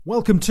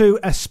Welcome to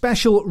a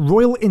special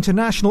Royal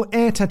International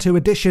Air Tattoo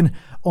edition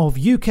of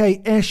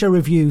UK Airshow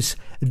Reviews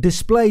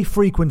Display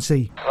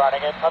Frequency.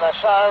 Running in for the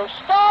show,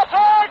 starting!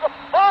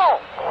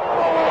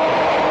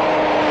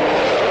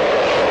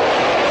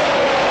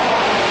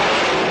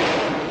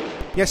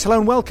 Yes, hello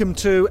and welcome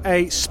to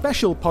a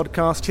special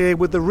podcast here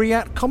with the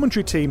RIAT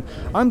commentary team.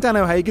 I'm Dan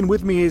O'Hagan,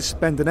 with me is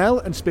Ben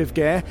Dunnell and Spiv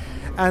Gair.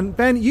 And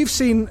Ben, you've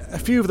seen a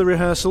few of the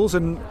rehearsals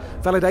and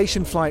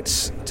validation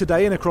flights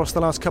today and across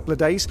the last couple of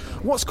days.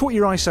 What's caught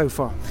your eye so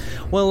far?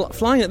 Well,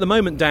 flying at the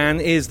moment, Dan,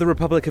 is the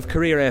Republic of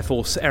Korea Air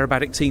Force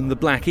aerobatic team, the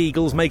Black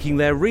Eagles, making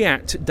their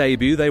RIAT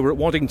debut. They were at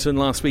Waddington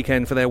last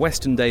weekend for their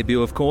Western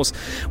debut, of course,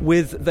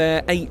 with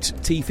their 8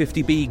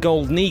 T-50B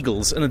Golden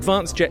Eagles, an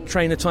advanced jet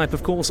trainer type,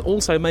 of course,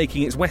 also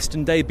making its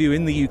Western debut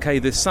in the UK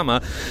this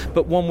summer,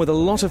 but one with a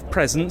lot of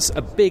presence,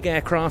 a big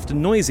aircraft, a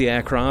noisy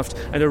aircraft,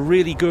 and a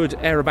really good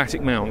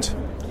aerobatic mount.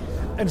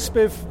 And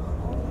Spiv,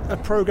 a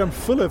programme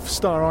full of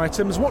star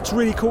items. What's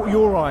really caught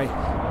your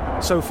eye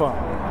so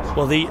far?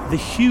 Well, the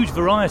huge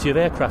variety of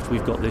aircraft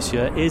we've got this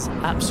year is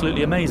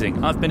absolutely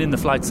amazing. I've been in the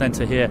flight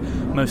centre here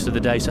most of the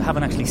day, so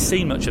haven't actually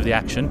seen much of the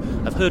action.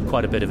 I've heard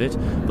quite a bit of it,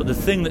 but the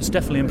thing that's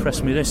definitely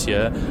impressed me this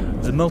year,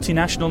 the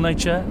multinational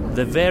nature,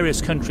 the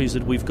various countries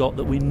that we've got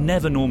that we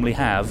never normally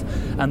have,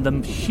 and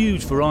the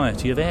huge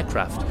variety of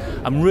aircraft.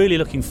 I'm really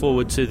looking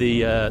forward to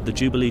the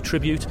Jubilee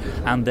tribute,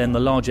 and then the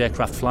large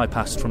aircraft fly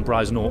past from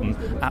Bryce Norton.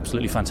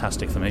 Absolutely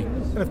fantastic for me.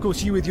 And of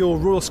course, you with your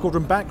Royal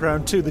Squadron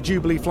background too, the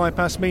Jubilee fly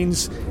past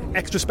means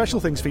extra special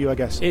things for you, I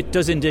guess. It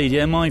does indeed,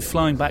 yeah. My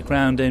flying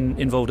background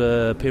involved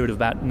a period of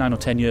about 9 or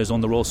 10 years on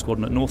the Royal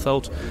Squadron at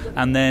Northolt,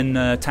 and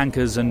then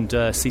tankers and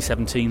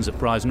C-17s at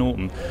Bryce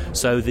Norton.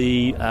 So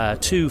the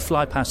 2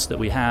 flypasts that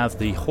we have,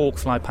 the Hawk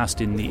flypast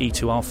in the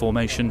E2R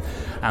formation,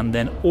 and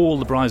then all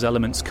the Bryce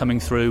elements coming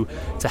through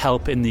to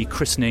help in the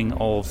christening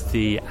of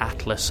the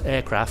Atlas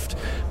aircraft,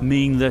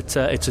 mean that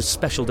it's a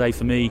special day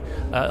for me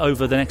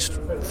over the next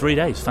 3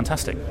 days.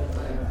 Fantastic.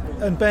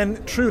 And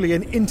Ben, truly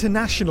an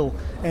international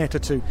air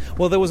tattoo.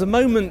 Well, there was a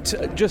moment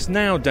just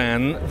now,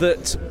 Dan,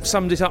 that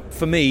summed it up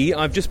for me.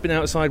 I've just been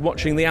outside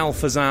watching the Al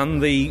Fazan,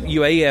 the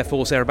UAE Air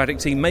Force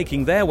aerobatic team,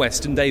 making their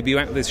Western debut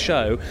at this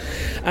show.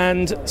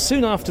 And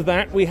soon after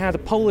that, we had a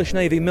Polish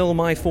Navy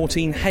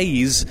Mi-14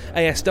 Hayes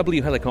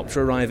ASW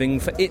helicopter arriving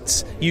for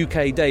its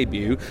UK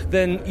debut.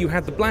 Then you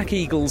had the Black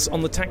Eagles on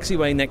the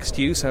taxiway next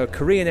to you, so a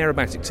Korean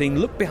aerobatic team.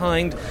 Look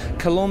behind,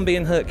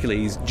 Colombian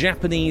Hercules,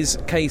 Japanese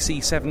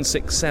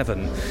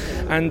KC-767.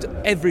 And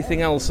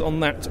everything else on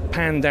that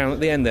pan down at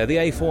the end there, the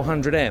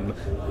A400M.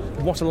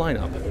 What a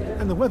lineup.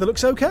 And the weather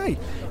looks okay.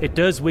 It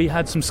does. We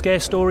had some scare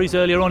stories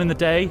earlier on in the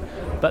day,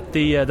 but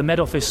the Met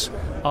Office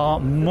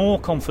are more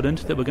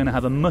confident that we're going to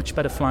have a much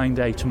better flying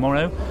day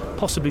tomorrow,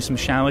 possibly some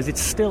showers.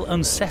 It's still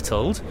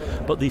unsettled,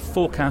 but the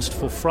forecast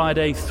for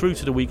Friday through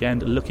to the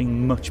weekend are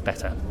looking much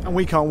better. And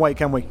we can't wait,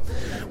 can we?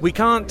 We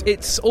can't.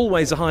 It's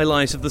always a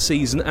highlight of the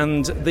season,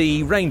 and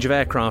the range of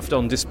aircraft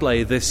on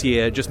display this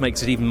year just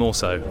makes it even more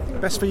so.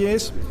 Best for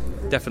years?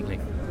 Definitely.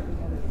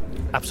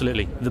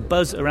 Absolutely. The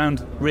buzz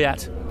around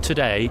RIAT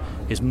today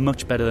is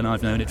much better than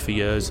I've known it for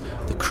years.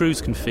 The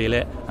crews can feel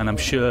it, and I'm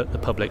sure the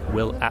public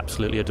will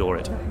absolutely adore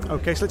it.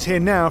 OK, so let's hear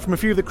now from a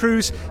few of the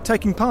crews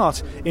taking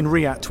part in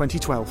RIAT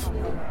 2012.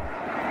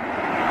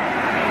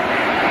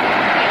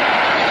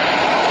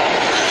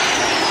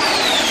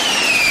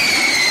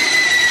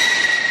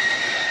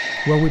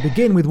 Well, we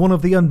begin with one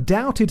of the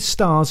undoubted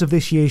stars of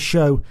this year's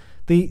show.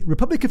 The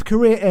Republic of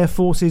Korea Air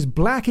Force's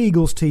Black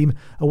Eagles team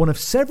are one of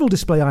several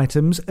display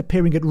items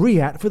appearing at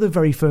RIAT for the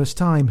very first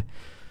time.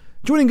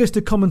 Joining us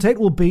to commentate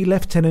will be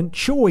Lieutenant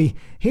Choi.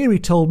 Here he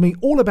told me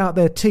all about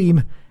their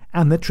team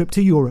and their trip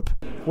to Europe.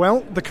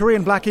 Well, the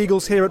Korean Black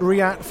Eagles here at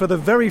RIAT for the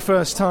very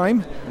first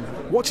time.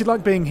 What's it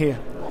like being here?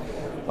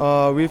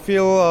 We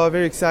feel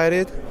very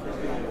excited,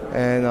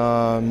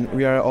 and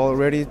we are all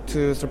ready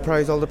to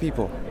surprise all the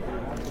people.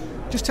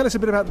 Just tell us a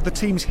bit about the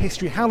team's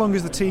history. How long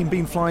has the team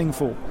been flying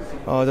for?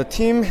 The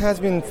team has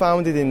been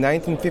founded in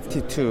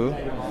 1952.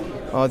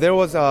 There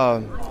was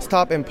a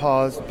stop and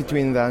pause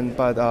between them,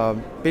 but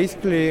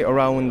basically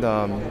around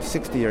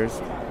 60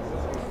 years.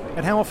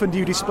 And how often do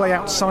you display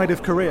outside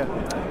of Korea?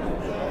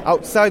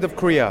 Outside of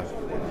Korea,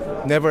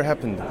 never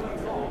happened.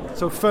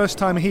 So first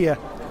time here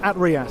at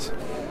RIAT?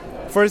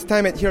 First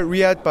time here at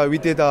RIAT, but we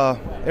did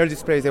air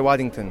displays at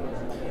Waddington.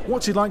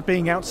 What's it like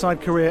being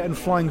outside Korea and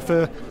flying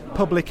for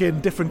public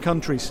in different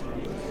countries?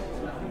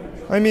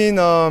 I mean,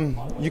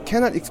 you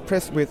cannot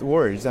express with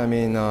words. I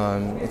mean,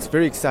 it's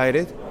very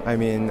excited. I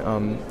mean,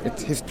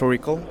 it's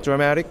historical,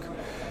 dramatic.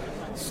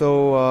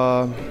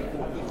 So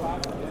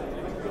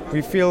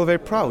we feel very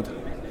proud.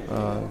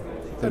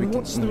 And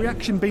what's the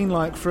reaction been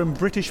like from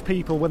British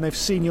people when they've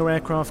seen your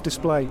aircraft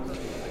display?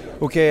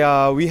 Okay,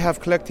 we have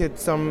collected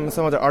some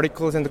of the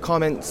articles and the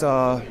comments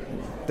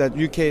that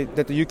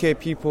the UK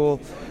people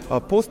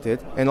posted,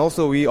 and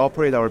also we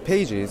operate our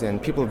pages, and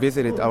people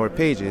visited our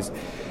pages,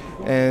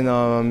 and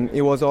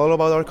it was all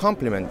about our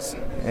compliments.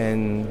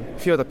 And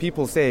few of the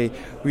people say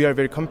we are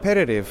very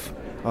competitive.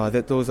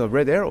 That those are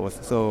red arrows.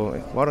 So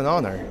what an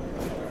honor.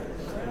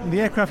 The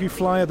aircraft you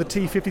fly are the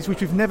T-50s,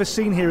 which we've never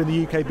seen here in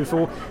the UK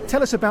before.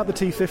 Tell us about the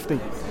T-50.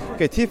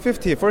 Okay,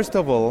 T-50, first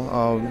of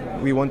all,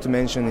 we want to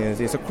mention is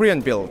it's a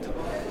Korean build.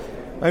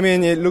 I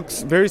mean, it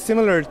looks very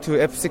similar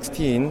to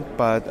F-16,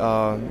 but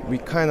we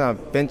kind of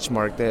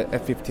benchmarked the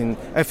F-16,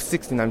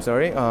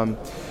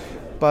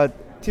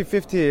 but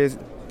T-50 is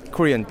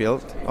Korean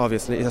built,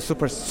 obviously. It's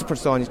a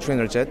supersonic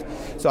trainer jet.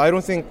 So I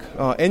don't think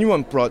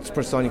anyone brought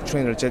supersonic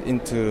trainer jet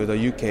into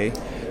the UK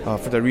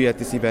for the RIAT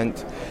this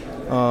event.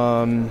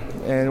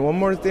 And one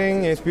more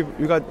thing is we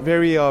got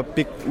very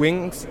big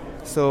wings,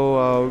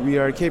 so we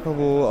are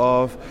capable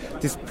of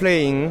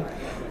displaying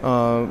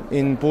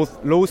in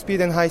both low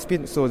speed and high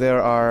speed. So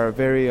there are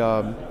very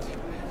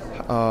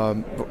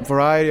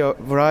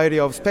variety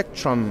of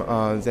spectrum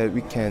that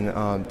we can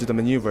do the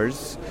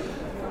maneuvers.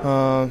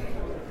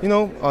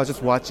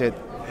 Just watch it.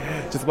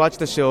 Just watch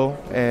the show,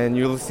 and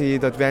you'll see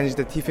the advantage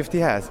that T-50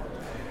 has.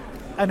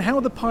 And how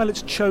are the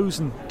pilots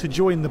chosen to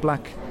join the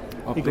Black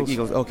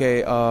Eagles?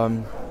 Okay,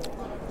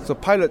 so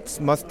pilots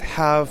must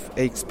have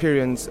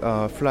experience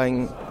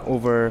flying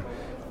over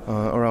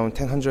around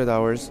 1,000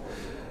 hours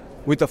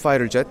with a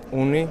fighter jet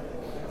only.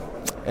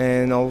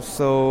 And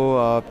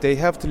also they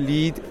have to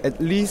lead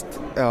at least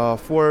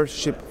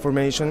 4-ship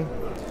formation.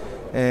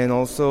 And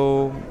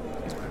also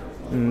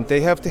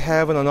they have to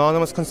have an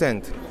anonymous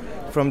consent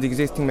from the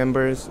existing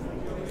members.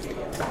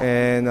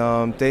 And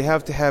they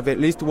have to have at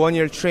least 1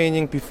 year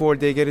training before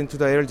they get into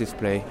the air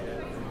display.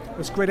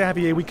 It's great to have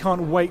you here. We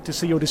can't wait to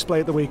see your display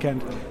at the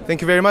weekend.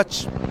 Thank you very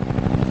much.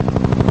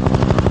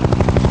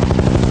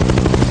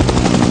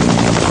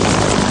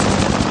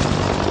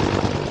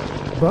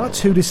 But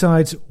who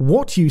decides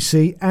what you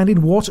see and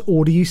in what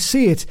order you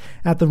see it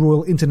at the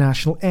Royal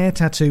International Air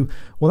Tattoo?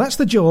 Well, that's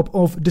the job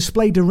of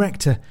display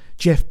director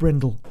Jeff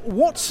Brindle.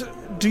 What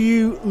do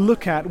you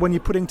look at when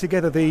you're putting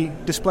together the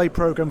display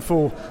programme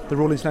for the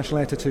Royal International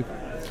Air Tattoo?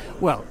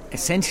 Well,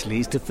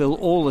 essentially is to fill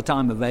all the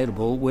time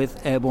available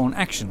with airborne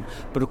action.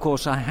 But of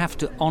course I have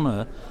to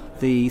honour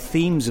the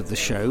themes of the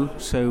show.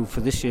 So for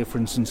this year, for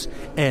instance,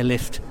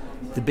 airlift,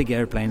 the big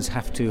airplanes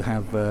have to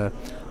have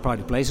pride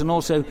of place. And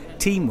also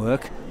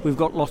teamwork, we've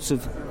got lots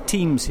of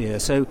teams here.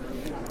 So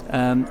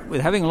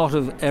with having a lot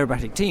of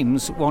aerobatic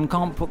teams, one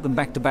can't put them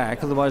back to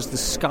back, otherwise the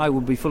sky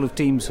would be full of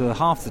teams for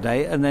half the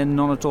day and then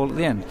none at all at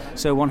the end.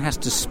 So one has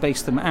to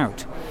space them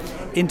out,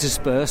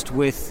 interspersed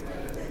with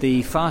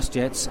the fast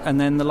jets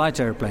and then the light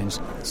airplanes.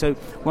 So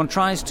one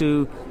tries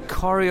to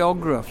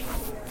choreograph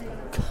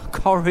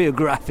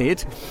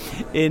it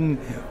in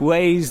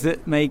ways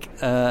that make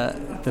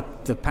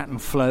the pattern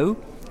flow,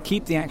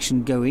 keep the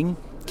action going,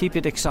 keep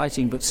it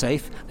exciting but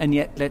safe, and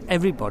yet let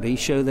everybody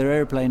show their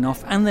airplane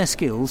off and their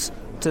skills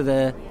to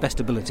their best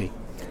ability.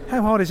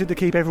 How hard is it to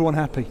keep everyone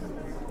happy?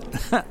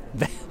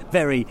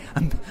 Very.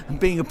 And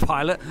being a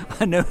pilot,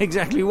 I know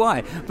exactly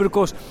why. But of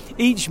course,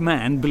 each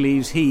man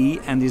believes he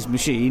and his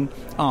machine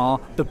are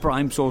the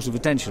prime source of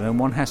attention, and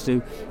one has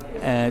to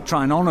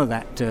try and honour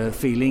that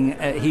feeling.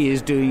 He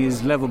is doing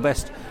his level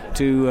best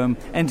to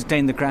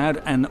entertain the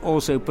crowd and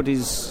also put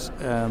his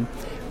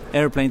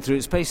aeroplane through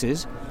its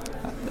paces.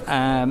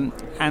 And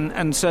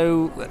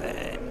so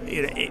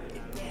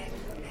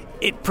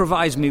it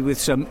provides me with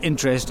some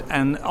interest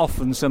and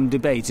often some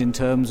debate in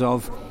terms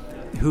of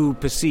who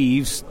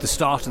perceives the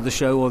start of the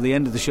show or the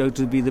end of the show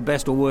to be the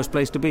best or worst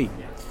place to be.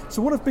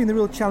 So what have been the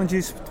real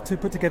challenges to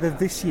put together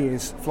this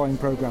year's flying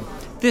programme?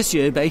 This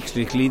year,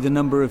 basically, the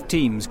number of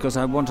teams, because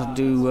I wanted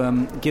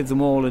to give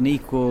them all an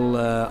equal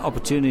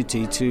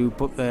opportunity to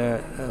put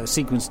their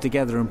sequence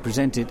together and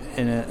present it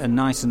in a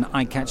nice and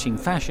eye-catching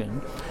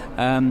fashion,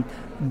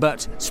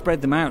 but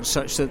spread them out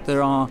such that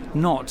there are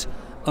not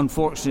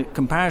unfortunate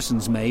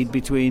comparisons made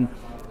between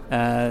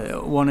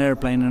one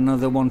airplane and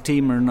another, one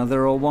team or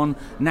another, or one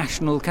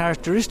national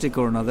characteristic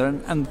or another.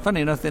 And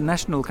funny enough, the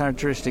national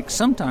characteristics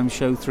sometimes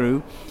show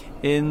through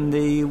in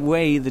the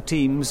way the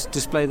teams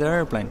display their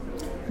airplane.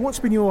 What's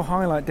been your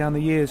highlight down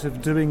the years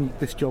of doing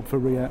this job for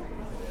RIAT?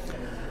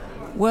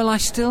 Well, I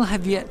still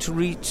have yet to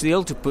reach the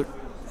ultimate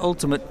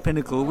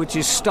pinnacle, which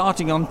is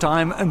starting on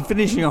time and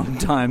finishing on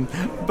time,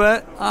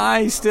 but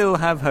I still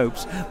have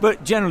hopes.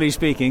 But generally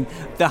speaking,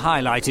 the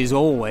highlight is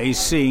always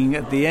seeing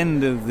at the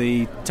end of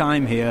the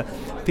time here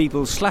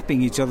people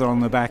slapping each other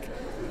on the back,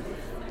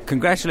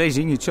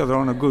 congratulating each other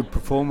on a good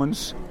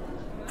performance,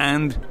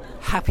 and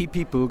happy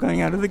people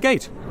going out of the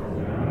gate.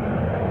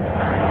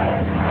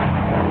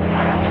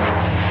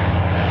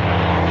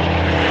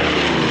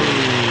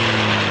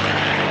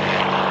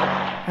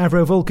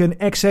 Avro Vulcan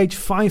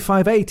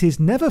XH558 is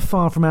never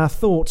far from our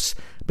thoughts,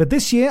 but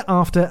this year,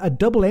 after a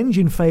double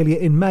engine failure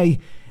in May,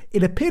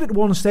 it appeared at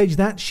one stage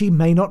that she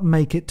may not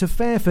make it to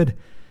Fairford.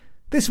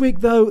 This week,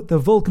 though, the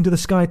Vulcan to the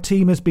Sky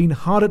team has been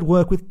hard at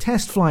work with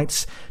test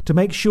flights to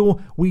make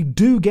sure we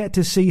do get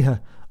to see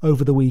her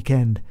over the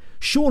weekend.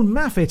 Sean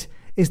Maffett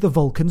is the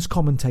Vulcan's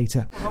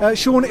commentator.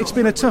 Sean, it's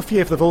been a tough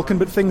year for the Vulcan,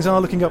 but things are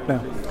looking up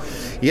now.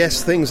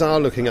 Yes, things are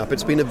looking up.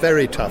 It's been a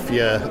very tough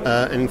year.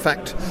 In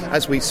fact,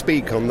 as we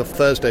speak, on the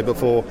Thursday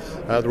before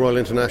the Royal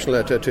International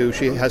Air Tour 2,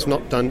 she has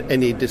not done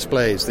any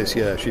displays this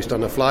year. She's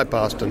done a fly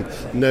past and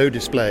no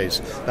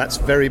displays. That's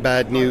very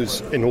bad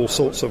news in all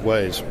sorts of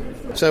ways.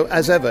 So,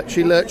 as ever,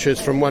 she lurches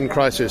from one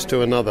crisis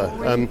to another.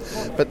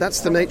 But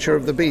that's the nature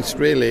of the beast,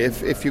 really.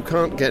 If you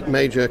can't get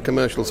major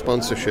commercial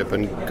sponsorship,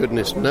 and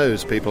goodness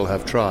knows people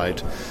have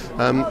tried,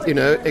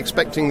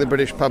 expecting the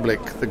British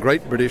public, the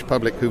great British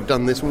public who've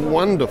done this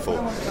wonderful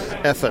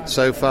effort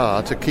so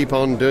far to keep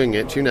on doing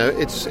it,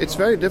 it's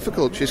very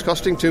difficult. She's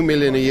costing $2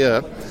 million a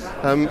year,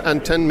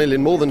 and 10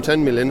 million, more than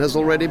 10 million, has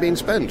already been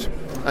spent.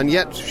 And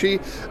yet she,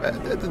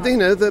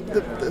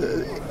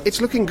 it's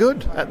looking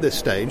good at this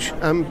stage,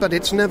 but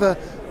it's never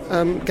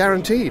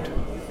guaranteed.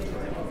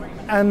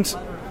 And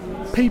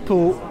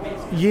people,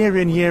 year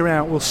in, year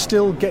out, will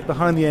still get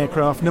behind the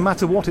aircraft, no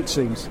matter what it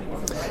seems.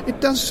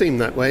 It does seem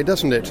that way,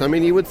 doesn't it? I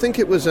mean, you would think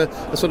it was a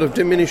sort of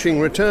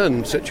diminishing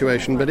return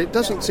situation, but it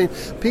doesn't seem...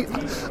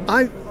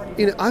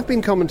 I've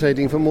been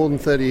commentating for more than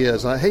 30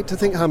 years. I hate to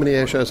think how many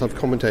air shows I've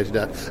commentated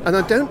at. And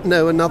I don't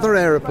know another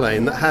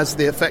aeroplane that has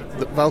the effect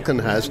that Vulcan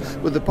has,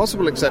 with the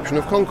possible exception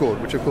of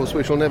Concorde, which, of course,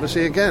 we shall never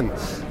see again.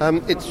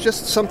 It's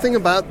just something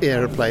about the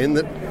aeroplane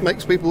that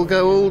makes people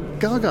go all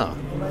gaga.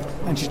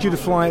 And she's due to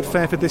fly at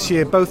Fairford this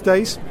year, both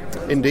days?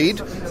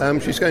 Indeed.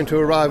 She's going to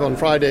arrive on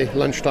Friday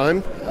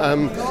lunchtime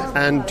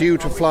and due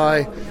to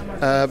fly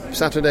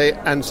Saturday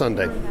and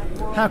Sunday.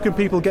 How can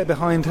people get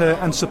behind her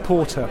and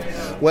support her?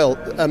 Well,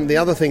 the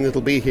other thing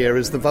that'll be here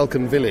is the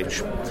Vulcan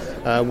Village,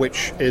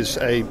 which is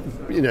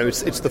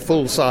it's the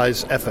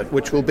full-size effort,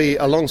 which will be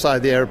alongside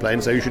the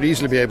aeroplane, so you should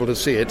easily be able to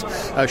see it.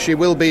 She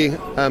will be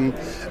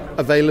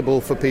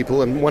available for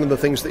people, and one of the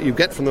things that you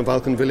get from the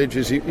Vulcan Village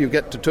is you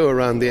get to tour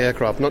around the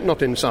aircraft,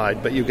 not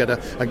inside, but you get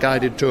a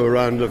guided tour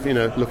around of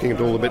looking at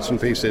all the bits and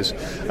pieces,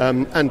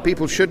 and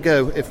people should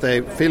go, if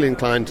they feel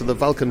inclined, to the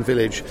Vulcan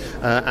Village,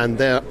 and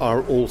there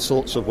are all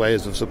sorts of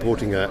ways of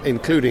supporting her,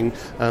 including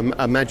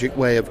a magic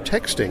way of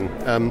texting.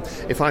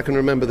 If I can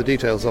remember the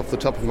details off the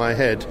top of my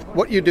head,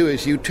 what you do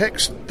is you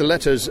text the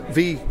letters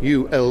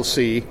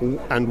VULC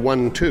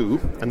and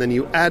 12, and then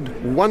you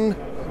add one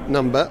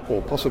number,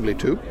 or possibly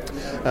two,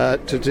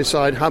 to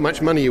decide how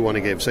much money you want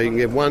to give. So you can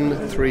give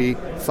 £1, £3,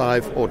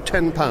 £5 or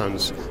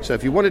 £10. So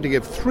if you wanted to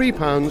give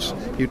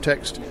 £3, you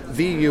text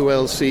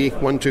VULC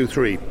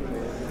 123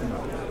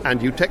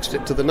 and you text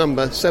it to the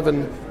number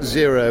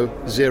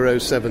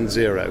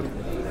 70070.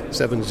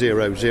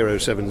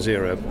 70070,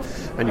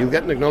 and you'll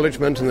get an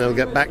acknowledgement, and they'll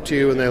get back to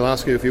you, and they'll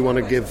ask you if you want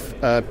to give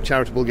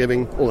charitable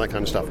giving, all that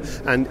kind of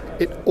stuff, and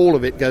all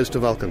of it goes to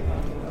Vulcan.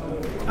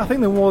 I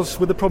think there was,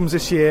 with the problems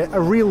this year, a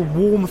real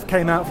warmth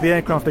came out for the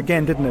aircraft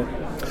again, didn't it?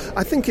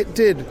 I think it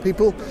did.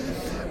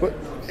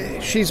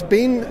 She's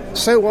been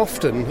so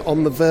often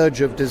on the verge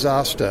of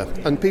disaster,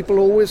 and people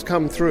always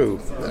come through.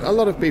 A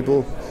lot of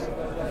people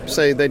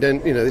say they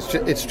don't,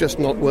 it's just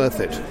not worth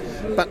it.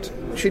 But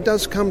she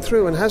does come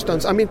through and has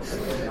done. I mean,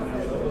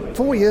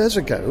 4 years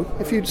ago,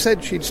 if you'd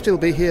said she'd still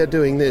be here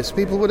doing this,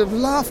 people would have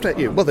laughed at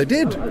you. Well, they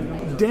did.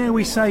 Dare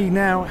we say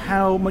now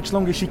how much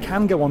longer she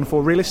can go on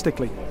for,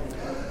 realistically?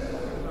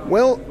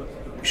 Well,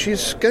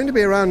 she's going to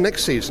be around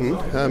next season,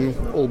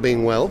 all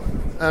being well.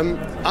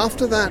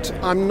 After that,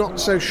 I'm not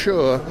so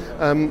sure.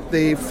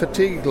 The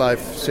fatigue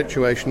life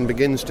situation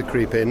begins to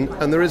creep in,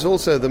 and there is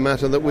also the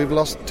matter that we've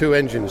lost 2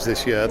 engines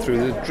this year through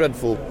the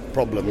dreadful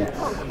problem,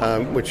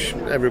 which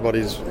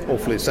everybody's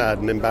awfully sad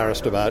and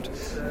embarrassed about.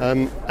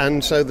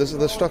 And so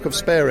the stock of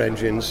spare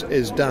engines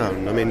is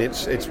down. I mean,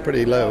 it's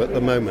pretty low at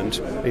the moment.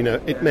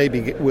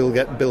 It will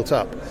get built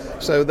up.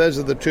 So those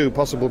are the 2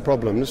 possible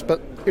problems, but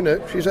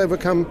she's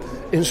overcome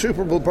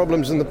insuperable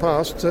problems in the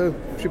past, so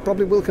she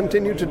probably will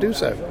continue to do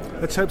so.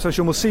 Let's hope so,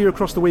 Sean. We'll see you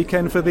across the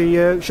weekend for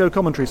the show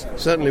commentaries.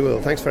 Certainly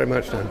will. Thanks very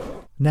much, Dan.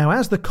 Now,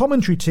 as the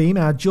commentary team,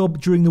 our job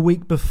during the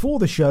week before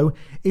the show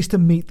is to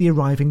meet the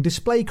arriving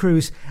display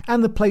crews,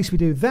 and the place we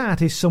do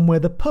that is somewhere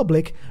the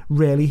public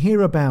rarely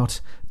hear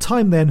about.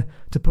 Time then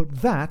to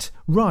put that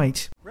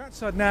right. We're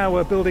outside now,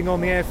 we're building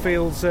on the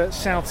airfield's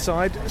south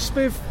side.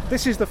 Spiv,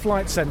 this is the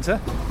flight centre.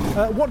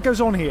 What goes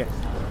on here?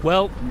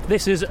 Well,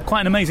 this is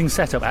quite an amazing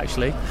setup,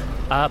 actually.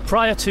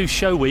 Prior to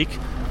show week,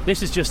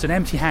 this is just an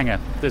empty hangar.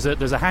 There's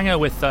a hangar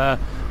with about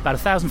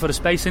 1,000 foot of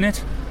space in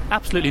it,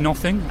 absolutely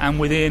nothing, and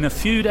within a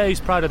few days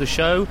prior to the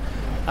show,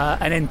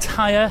 an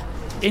entire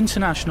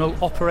international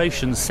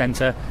operations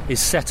centre is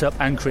set up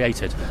and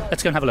created.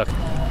 Let's go and have a look.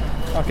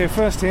 Okay,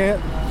 first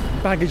here,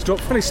 baggage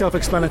drop, fairly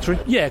self-explanatory.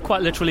 Yeah,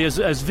 quite literally,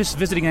 as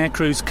visiting air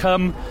crews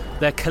come,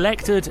 they're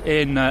collected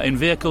in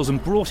vehicles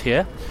and brought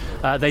here.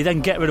 They then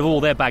get rid of all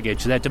their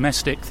baggage, their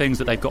domestic things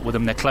that they've got with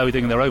them, their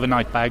clothing, their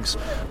overnight bags.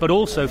 But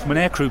also, from an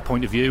aircrew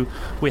point of view,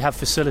 we have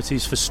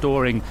facilities for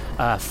storing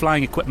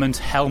flying equipment,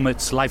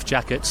 helmets, life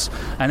jackets,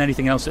 and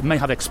anything else that may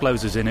have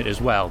explosives in it as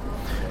well.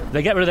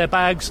 They get rid of their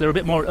bags, they're a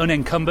bit more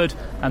unencumbered,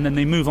 and then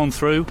they move on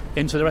through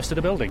into the rest of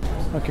the building.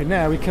 OK,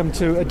 now we come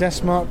to a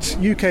desk marked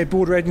UK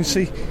Border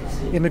Agency,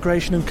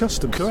 Immigration and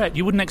Customs. Correct.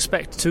 You wouldn't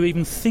expect to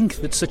even think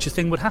that such a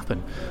thing would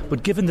happen.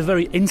 But given the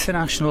very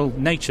international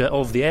nature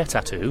of the air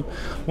tattoo,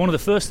 one of the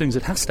first things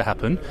that has to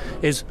happen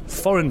is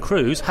foreign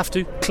crews have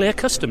to clear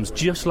customs,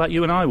 just like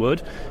you and I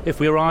would if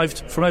we arrived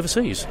from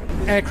overseas.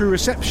 Aircrew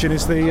reception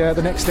is the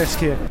next desk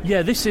here.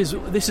 Yeah, this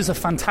is a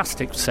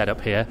fantastic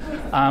setup here.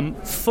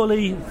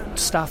 Fully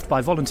staffed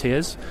by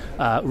volunteers,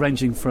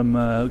 ranging from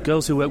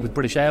girls who work with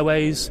British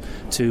Airways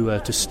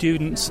to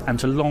students and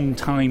to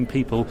long-time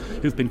people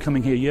who've been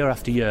coming here year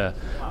after year.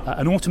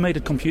 An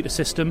automated computer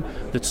system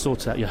that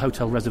sorts out your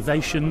hotel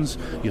reservations,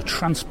 your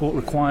transport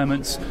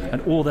requirements,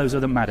 and all those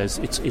other matters.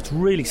 It's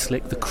really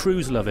slick. The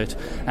crews love it,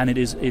 and it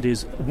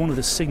is one of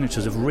the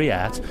signatures of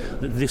RIAT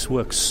that this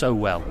works so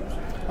well.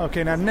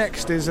 OK, now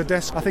next is a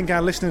desk I think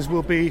our listeners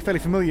will be fairly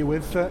familiar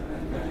with,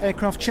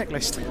 aircraft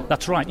checklist.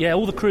 That's right, yeah.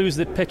 All the crews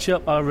that pitch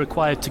up are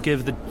required to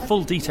give the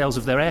full details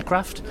of their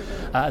aircraft.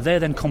 They're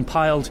then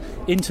compiled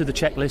into the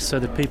checklist so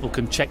that people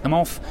can check them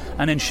off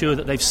and ensure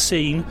that they've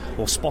seen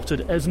or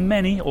spotted as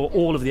many or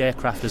all of the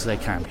aircraft as they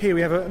can. Here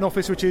we have an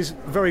office which is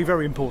very,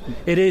 very important.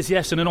 It is,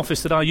 yes, and an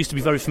office that I used to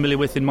be very familiar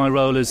with in my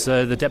role as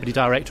the Deputy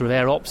Director of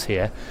Air Ops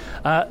here.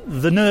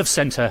 The Nerve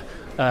Centre,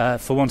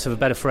 for want of a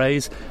better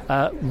phrase,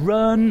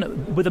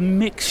 run with a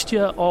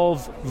mixture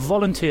of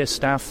volunteer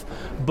staff,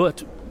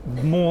 but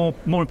more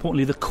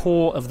importantly, the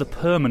core of the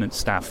permanent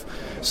staff.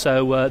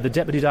 So the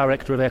Deputy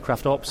Director of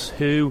Aircraft Ops,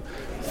 who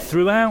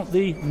throughout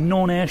the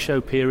non-air show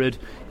period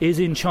is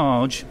in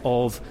charge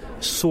of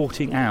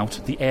sorting out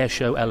the air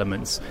show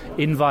elements,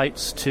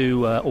 invites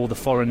to all the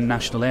foreign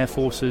national air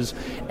forces,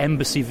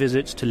 embassy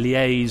visits to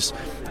liaise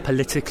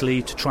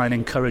politically to try and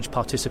encourage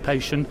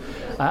participation,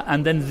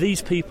 and then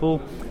these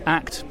people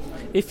act.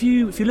 If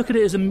you look at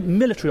it as a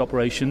military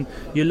operation,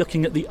 you're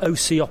looking at the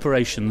OC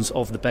operations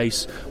of the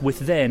base, with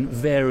then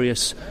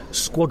various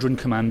squadron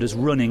commanders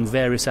running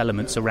various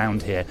elements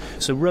around here.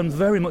 So run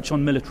very much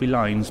on military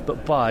lines,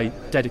 but by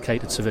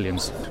dedicated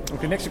civilians.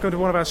 OK, next we go to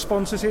one of our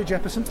sponsors here,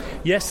 Jefferson.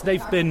 Yes,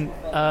 they've been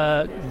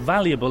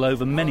valuable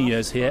over many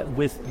years here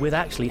with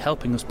actually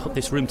helping us put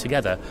this room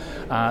together.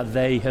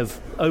 They have,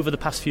 over the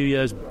past few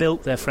years,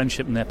 built their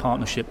friendship and their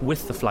partnership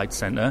with the Flight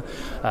Centre.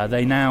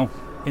 They now,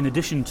 in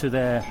addition to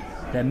their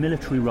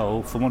military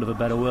role, for want of a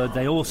better word,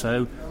 they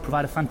also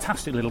provide a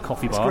fantastic little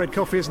coffee bar. It's great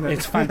coffee, isn't it?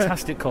 It's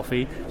fantastic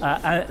coffee.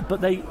 But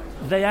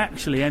they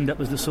actually end up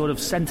as the sort of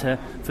centre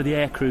for the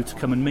aircrew to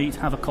come and meet,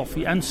 have a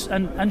coffee, and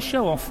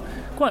show off,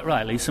 quite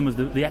rightly, some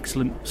of the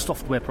excellent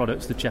software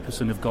products that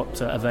Jefferson have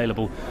got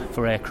available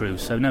for aircrew.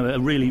 So, no, a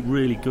really,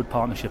 really good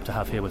partnership to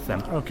have here with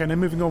them. OK, now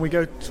moving on, we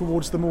go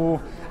towards the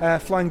more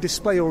flying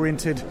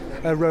display-oriented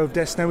row of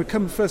desks. Now, we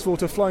come, first of all,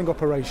 to flying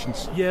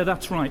operations. Yeah,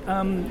 that's right.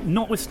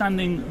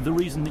 Notwithstanding the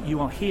reason that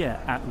you are here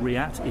at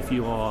RIAT, if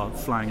you are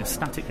flying a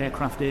static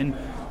aircraft in,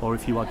 or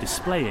if you are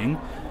displaying,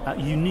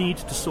 you need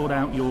to sort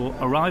out your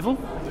arrival,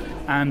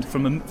 and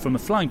from a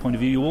flying point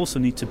of view, you also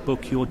need to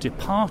book your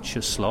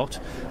departure slot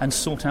and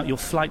sort out your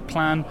flight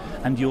plan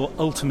and your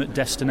ultimate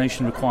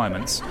destination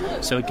requirements.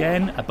 So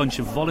again, a bunch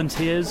of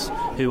volunteers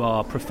who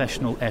are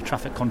professional air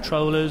traffic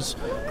controllers,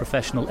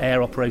 professional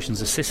air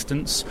operations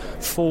assistants,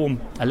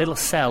 form a little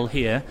cell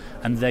here,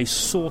 and they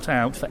sort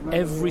out for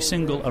every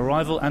single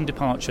arrival and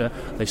departure,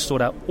 they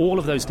sort out all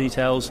of those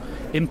details,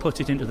 input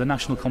it into the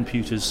national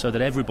computers so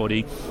that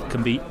everybody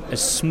can be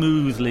as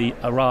smoothly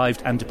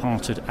arrived and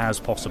departed as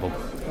possible.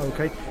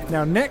 OK.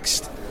 Now,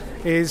 next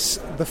is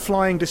the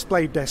flying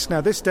display desk.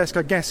 Now, this desk,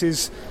 I guess,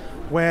 is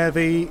where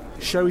the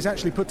show is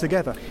actually put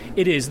together.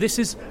 It is.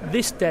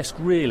 This desk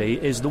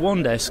really is the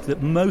one desk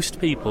that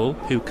most people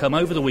who come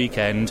over the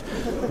weekend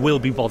will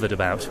be bothered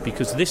about,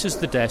 because this is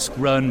the desk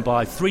run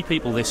by 3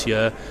 people this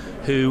year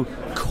who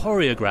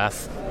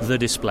choreograph the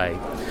display.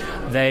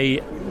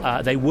 They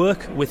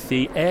work with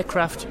the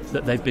aircraft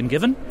that they've been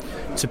given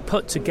to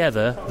put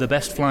together the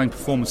best flying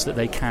performance that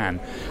they can.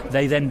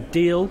 They then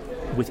deal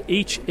with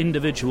each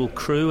individual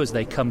crew as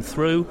they come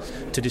through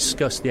to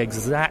discuss the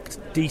exact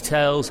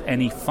details,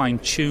 any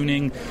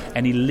fine-tuning,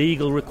 any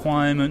legal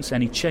requirements,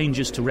 any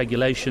changes to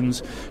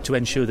regulations, to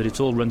ensure that it's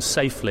all run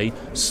safely,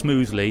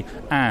 smoothly,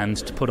 and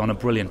to put on a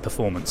brilliant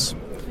performance.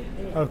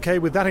 OK,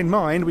 with that in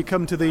mind, we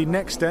come to the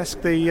next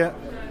desk, the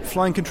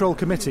Flying Control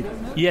Committee.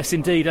 Yes,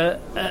 indeed.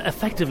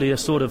 Effectively a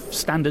sort of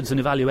standards and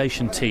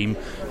evaluation team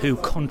who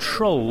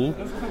control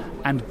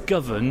and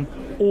govern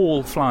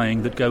all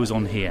flying that goes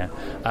on here,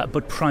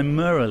 but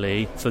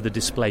primarily for the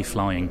display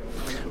flying.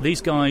 These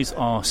guys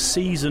are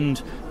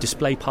seasoned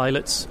display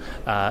pilots.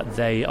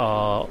 They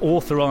are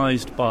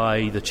authorised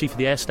by the Chief of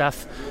the Air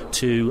Staff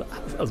to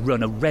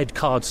run a red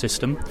card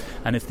system,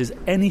 and if there's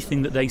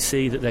anything that they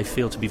see that they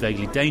feel to be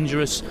vaguely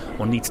dangerous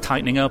or needs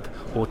tightening up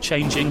or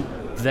changing,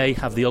 they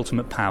have the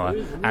ultimate power.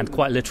 And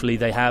quite literally,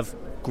 they have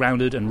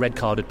grounded and red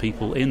carded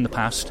people in the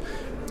past,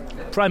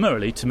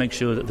 primarily to make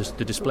sure that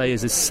the display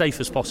is as safe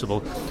as possible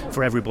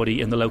for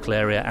everybody in the local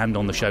area and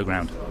on the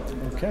showground.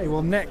 OK,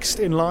 well, next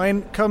in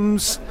line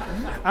comes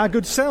our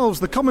good selves,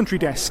 the commentary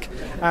desk.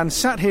 And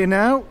sat here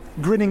now,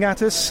 grinning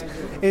at us,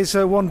 is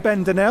one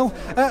Ben Dunnell.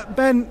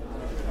 Ben,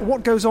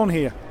 what goes on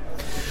here?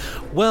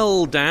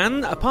 Well,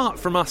 Dan, apart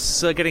from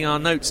us getting our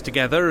notes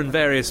together and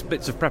various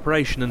bits of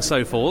preparation and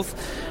so forth,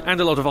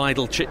 and a lot of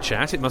idle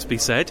chit-chat, it must be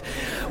said,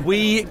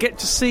 we get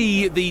to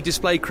see the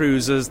display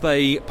crews as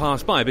they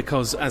pass by,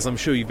 because, as I'm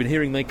sure you've been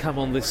hearing, they come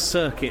on this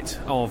circuit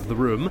of the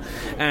room,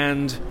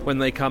 and when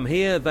they come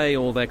here, they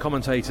or their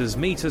commentators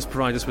meet us,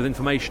 provide us with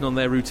information on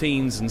their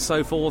routines and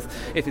so forth.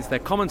 If it's their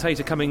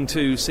commentator coming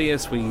to see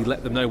us, we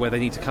let them know where they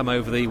need to come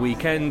over the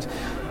weekend.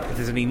 If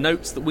there's any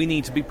notes that we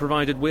need to be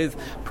provided with,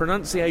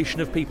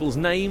 pronunciation of people's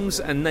names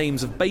and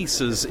names of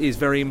bases is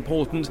very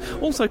important.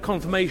 Also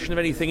confirmation of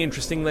anything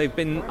interesting they've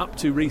been up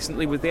to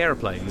recently with the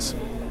aeroplanes.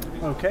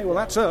 OK, well,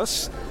 that's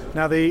us.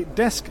 Now, the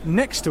desk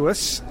next to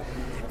us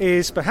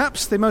is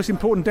perhaps the most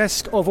important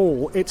desk of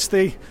all. It's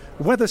the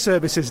Weather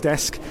Services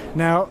desk.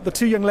 Now, the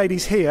two young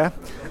ladies here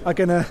are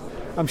going to,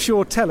 I'm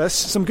sure, tell us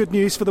some good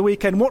news for the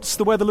weekend. What's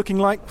the weather looking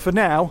like for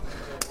now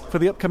for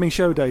the upcoming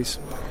show days?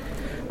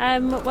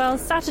 Well,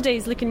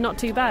 Saturday's looking not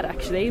too bad,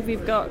 actually.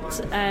 We've got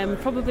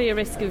probably a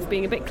risk of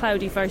being a bit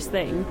cloudy first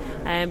thing,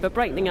 but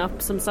brightening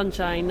up, some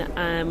sunshine,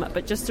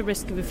 but just a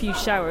risk of a few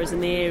showers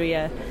in the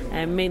area,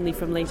 mainly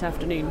from late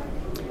afternoon.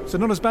 So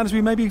not as bad as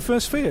we maybe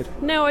first feared?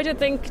 No, I don't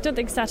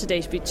think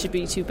Saturday should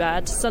be too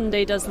bad.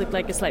 Sunday does look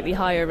like a slightly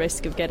higher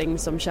risk of getting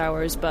some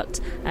showers,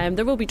 but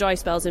there will be dry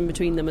spells in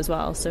between them as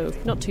well, so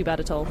not too bad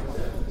at all.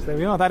 So there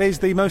we are. That is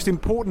the most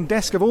important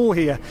desk of all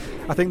here,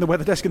 I think, the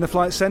weather desk in the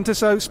flight centre.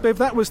 So, Spiv,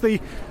 that was the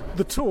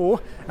tour,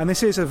 and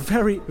this is a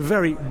very,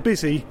 very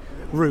busy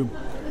room.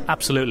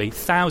 Absolutely.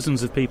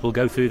 Thousands of people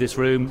go through this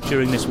room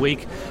during this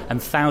week,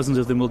 and thousands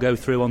of them will go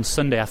through on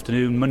Sunday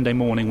afternoon, Monday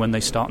morning when they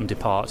start and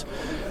depart.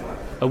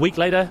 A week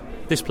later,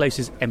 this place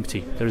is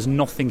empty. There is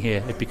nothing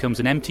here. It becomes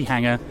an empty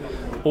hangar.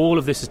 All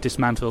of this is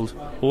dismantled.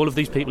 All of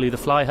these people either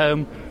fly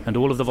home, and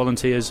all of the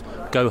volunteers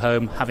go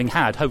home having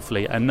had,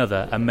 hopefully,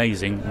 another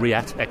amazing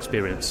RIAT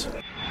experience.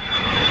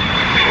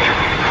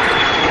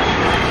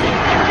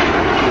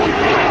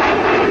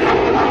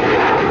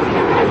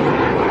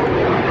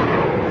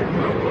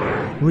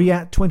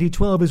 RIAT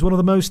 2012 is one of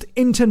the most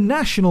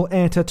international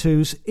air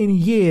tattoos in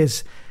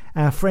years.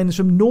 Our friends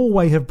from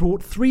Norway have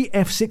brought 3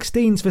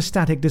 F-16s for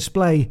static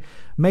display.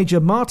 Major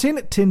Martin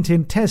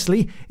Tintin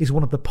Tesley is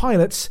one of the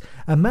pilots,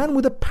 a man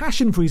with a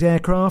passion for his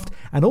aircraft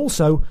and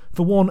also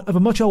for one of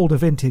a much older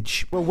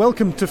vintage. Well,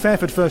 welcome to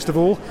Fairford, first of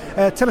all.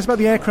 Tell us about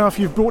the aircraft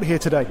you've brought here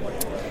today.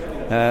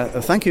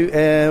 Thank you.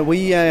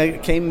 We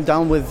came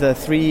down with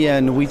 3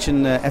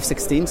 Norwegian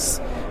F-16s.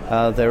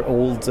 They're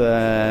old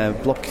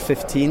Block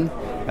 15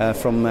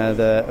 from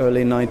the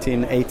early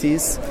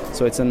 1980s.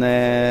 So it's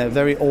a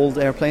very old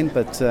airplane,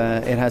 but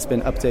it has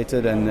been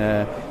updated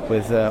and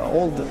with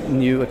all the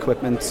new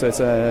equipment. So it's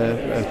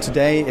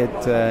today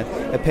it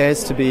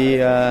appears to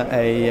be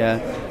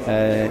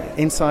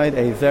inside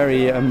a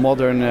very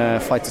modern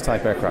fighter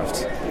type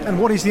aircraft.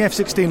 And what is the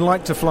F-16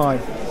 like to fly?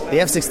 The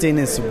F-16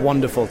 is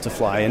wonderful to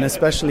fly, and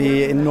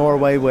especially in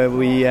Norway, where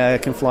we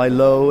can fly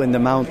low in the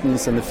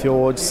mountains and the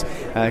fjords.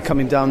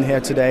 Coming down here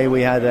today,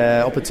 we had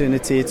an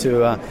opportunity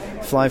to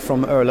fly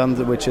from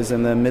Ørland, which is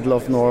in the middle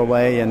of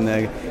Norway,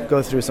 and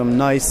go through some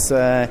nice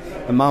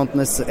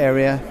mountainous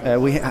area.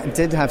 We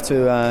did have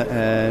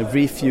to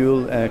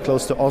refuel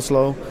close to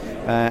Oslo.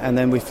 And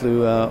then we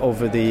flew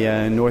over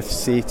the North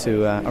Sea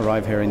to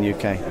arrive here in the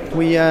UK.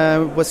 We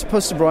were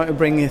supposed to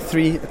bring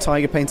 3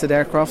 tiger-painted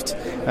aircraft.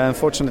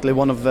 Unfortunately,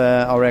 one of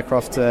our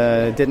aircraft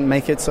didn't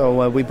make it,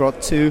 so we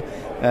brought 2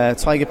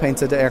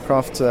 tiger-painted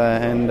aircraft,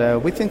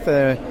 and we think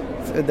they're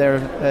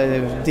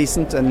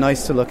decent and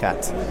nice to look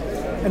at.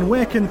 And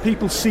where can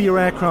people see your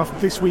aircraft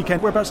this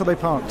weekend? Whereabouts are they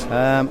parked?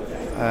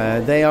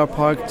 They are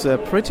parked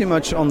pretty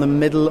much on the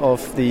middle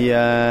of the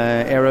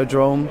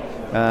aerodrome.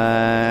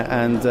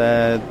 And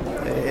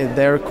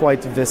they're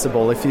quite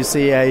visible. If you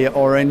see a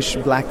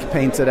orange black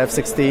painted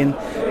F-16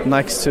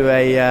 next to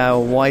a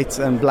white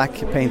and black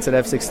painted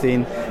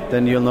F-16,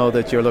 then you'll know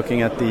that you're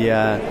looking at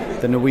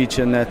the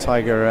Norwegian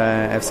Tiger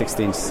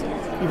F-16s.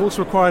 You've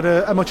also acquired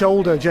a much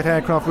older jet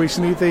aircraft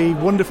recently, the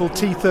wonderful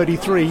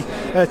T-33.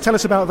 Tell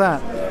us about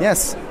that.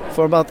 Yes.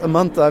 For about a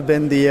month, I've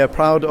been the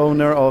proud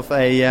owner of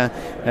a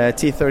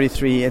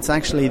T-33. It's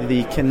actually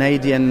the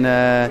Canadian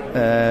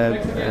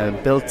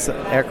built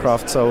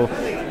aircraft. So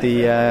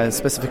the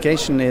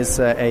specification is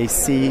a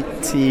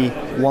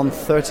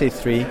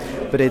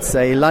CT-133, but it's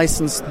a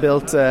licensed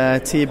built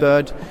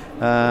T-bird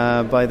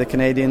by the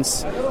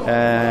Canadians.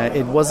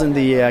 It was in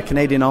the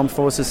Canadian Armed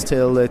Forces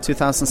till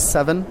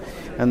 2007.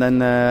 And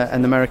then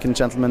an American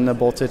gentleman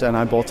bought it, and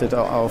I bought it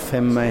off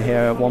him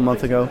here 1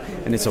 month ago.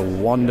 And it's a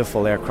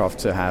wonderful aircraft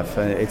to have.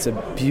 It's a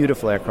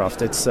beautiful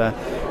aircraft. It's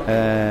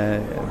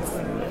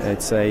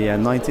It's a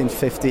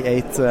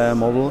 1958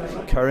 model.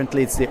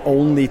 Currently, it's the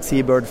only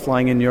T-bird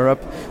flying in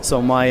Europe.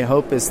 So my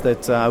hope is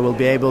that I will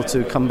be able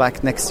to come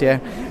back next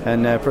year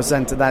and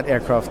present that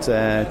aircraft to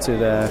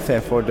the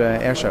Fairford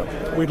Air Show.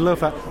 We'd love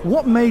that.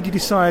 What made you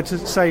decide to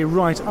say,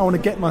 right, I want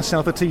to get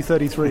myself a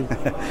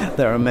T-33?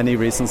 There are many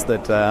reasons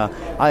that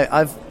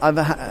I've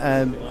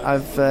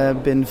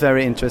been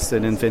very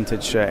interested in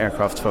vintage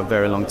aircraft for a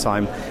very long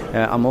time.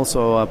 I'm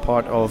also a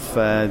part of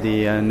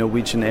the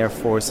Norwegian Air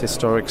Force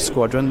Historic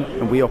Squadron,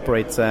 and we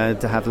operate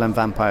de Havilland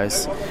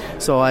Vampires.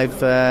 So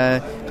I've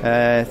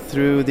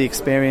through the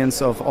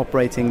experience of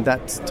operating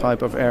that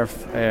type of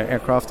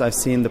aircraft, I've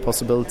seen the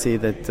possibility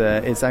that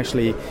it's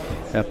actually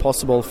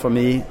possible for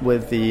me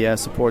with the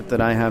support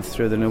that I have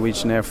through the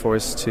Norwegian Air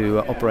Force to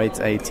operate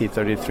a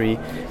T-33,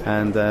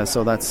 and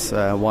so that's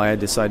why I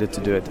decided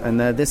to do it. And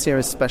this year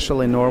is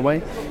special in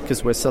Norway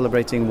because we're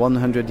celebrating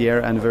 100-year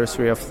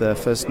anniversary of the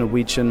first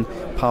Norwegian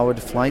powered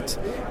flight.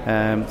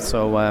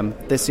 So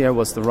this year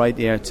was the right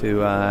year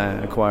to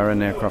acquire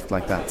an aircraft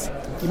like that.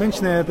 You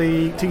mentioned there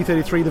the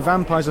T-33, the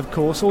Vampires, of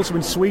course. Also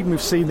in Sweden,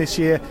 we've seen this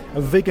year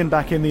a Viggen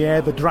back in the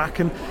air, the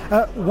Draken.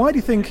 Why do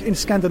you think in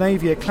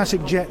Scandinavia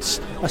classic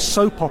jets are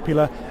so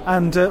popular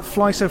and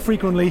fly so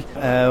frequently?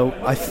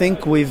 I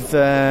think we've,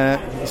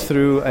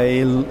 through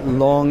a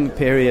long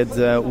period,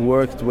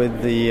 worked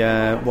with the,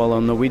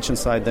 on Norwegian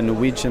side, the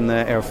Norwegian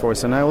Air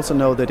Force. And I also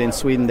know that in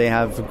Sweden they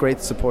have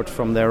great support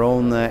from their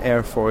own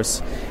Air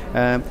Force.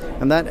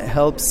 And that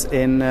helps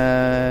in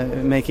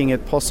making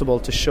it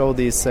possible to show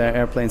these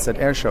airplanes at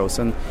air shows.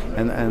 And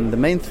the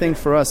main thing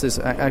for us is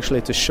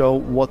actually to show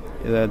what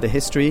the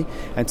history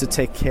and to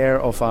take care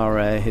of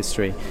our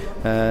history.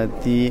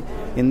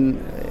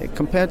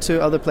 Compared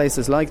to other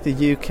places like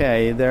the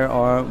UK, there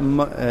are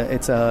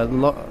it's a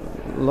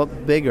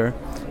lot bigger.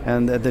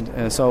 And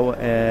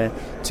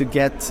to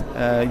get,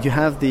 you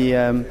have the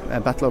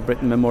Battle of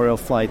Britain Memorial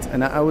Flight,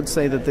 and I would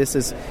say that this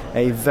is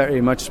a very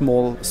much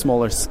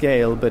smaller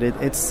scale, but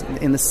it's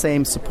in the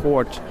same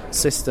support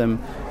system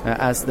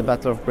as the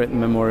Battle of Britain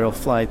Memorial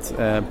Flight,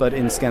 but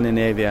in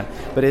Scandinavia.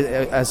 But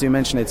as you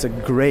mentioned, it's a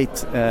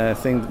great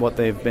thing what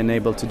they've been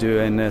able to do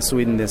in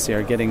Sweden this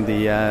year, getting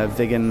the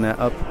Viggen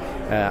up.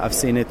 I've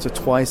seen it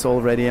twice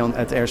already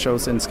at air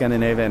shows in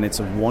Scandinavia, and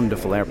it's a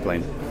wonderful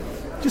airplane.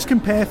 Just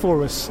compare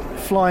for us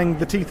flying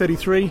the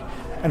T-33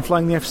 and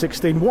flying the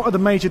F-16. What are the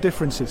major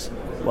differences?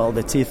 Well,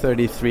 the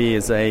T-33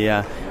 is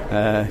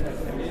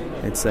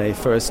it's a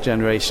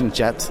first-generation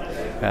jet.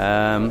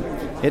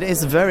 It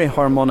is very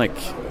harmonic.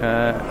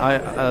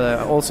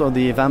 Also,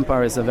 the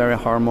Vampire is a very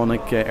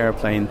harmonic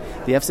airplane.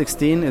 The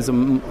F-16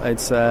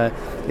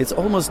 it's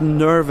almost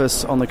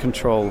nervous on the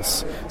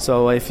controls.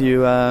 So if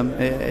you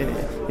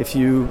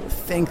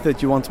think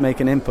that you want to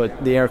make an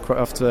input, the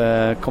aircraft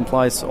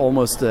complies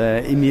almost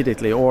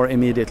immediately. While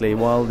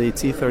the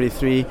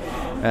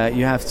T-33,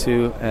 you have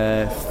to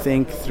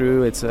think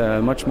through. It's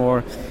much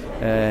more.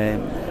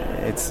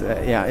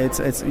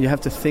 You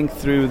have to think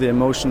through the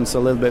emotions a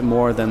little bit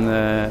more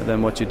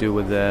than what you do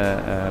with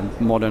the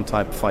modern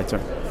type fighter.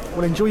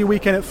 Well, enjoy your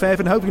weekend at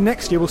Fairford, and hopefully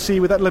next year we'll see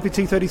you with that lovely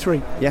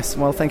T-33. Yes,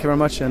 well, thank you very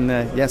much, and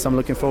yes, I'm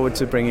looking forward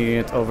to bringing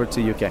it over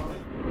to UK.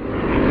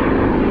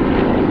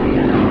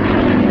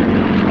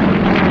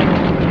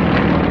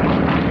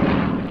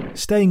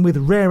 Staying with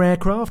rare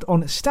aircraft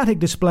on static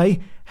display,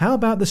 how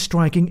about the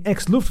striking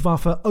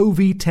ex-Luftwaffe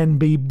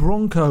OV-10B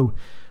Bronco?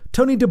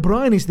 Tony De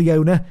Bruyn is the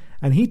owner,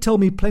 and he told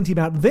me plenty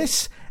about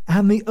this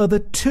and the other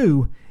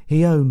two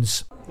he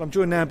owns. Well, I'm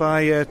joined now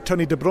by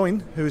Tony De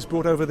Bruyn, who has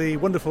brought over the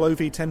wonderful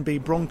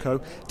OV-10B Bronco.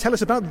 Tell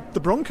us about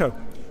the Bronco.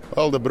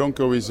 Well, the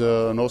Bronco is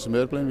an awesome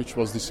airplane which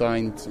was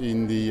designed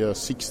in the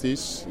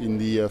 60s in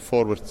the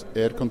forward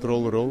air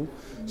control role,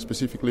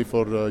 specifically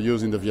for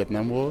use in the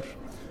Vietnam War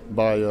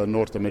by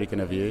North American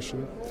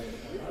Aviation.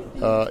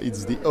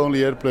 It's the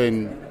only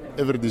airplane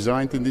ever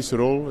designed in this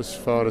role, as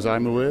far as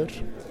I'm aware.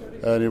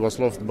 And it was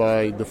loved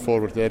by the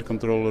forward air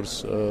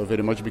controllers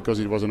very much because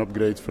it was an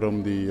upgrade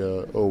from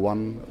the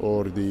 01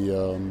 or the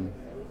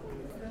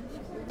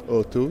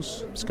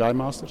 02s,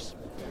 Skymasters.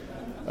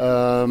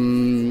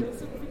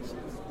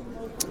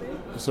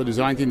 So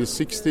designed in the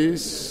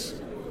 60s,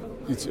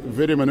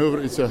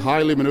 it's a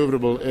highly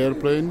maneuverable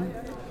airplane.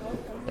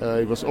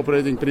 It was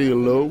operating pretty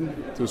low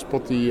to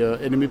spot the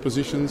enemy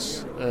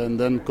positions and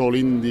then call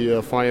in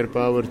the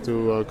firepower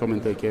to come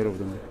and take care of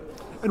them.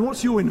 And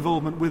what's your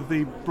involvement with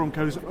the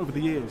Broncos over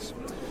the years?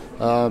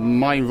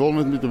 My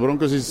involvement with the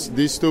Broncos is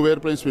these two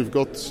airplanes we've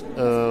got,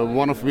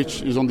 one of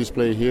which is on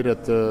display here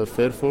at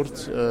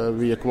Fairford.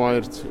 We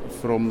acquired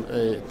from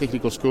a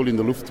technical school in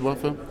the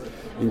Luftwaffe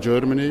in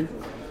Germany,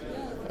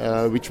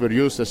 which were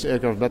used as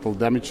aircraft battle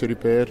damage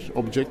repair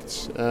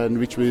objects and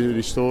which we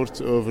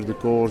restored over the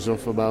course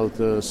of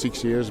about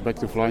 6 years back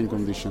to flying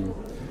condition.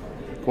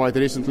 Quite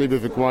recently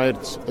we've acquired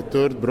a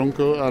third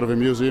Bronco out of a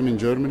museum in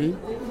Germany,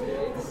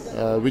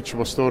 which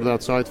was stored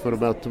outside for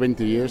about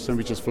 20 years and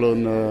which has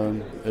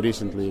flown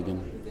recently again.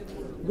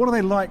 What are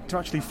they like to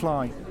actually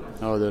fly?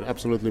 Oh, they're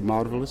absolutely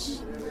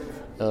marvelous.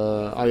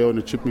 I own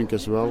a Chipmunk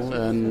as well,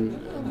 and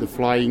the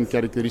flying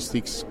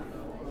characteristics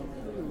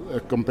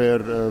compare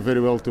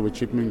very well to a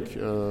Chipmunk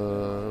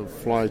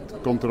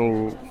flight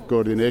control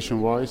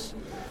coordination-wise,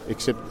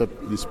 except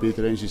that the speed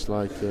range is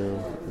like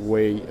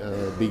way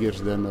bigger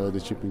than the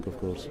Chipmunk, of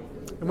course.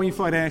 And when you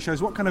fly at air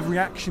shows, what kind of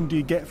reaction do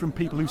you get from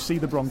people who see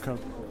the Bronco?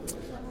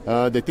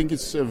 They think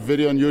it's a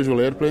very unusual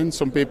airplane.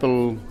 Some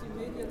people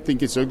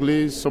think it's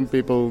ugly. Some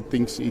people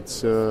think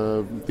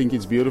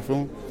it's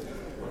beautiful.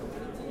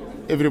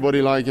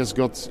 Everybody has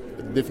got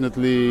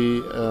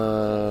definitely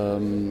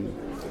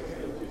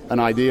an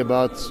idea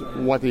about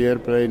what the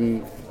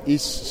airplane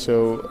is.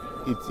 So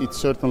it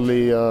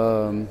certainly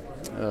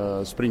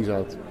springs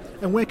out.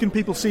 And where can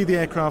people see the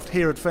aircraft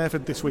here at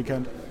Fairford this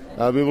weekend?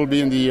 We will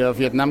be in the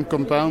Vietnam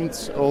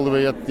compound, all the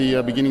way at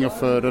the beginning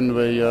of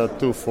runway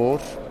 24,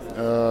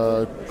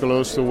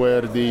 close to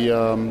where the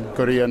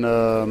Korean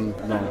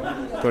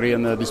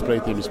display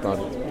team is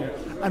parked.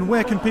 And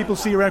where can people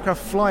see your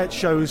aircraft fly at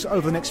shows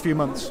over the next few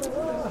months?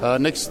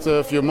 Next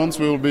few months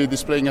we will be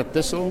displaying at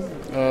Dunnell.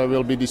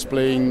 We'll be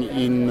displaying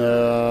in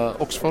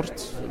Oxford,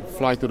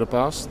 Fly to the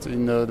Past,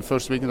 in the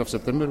first weekend of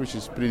September, which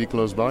is pretty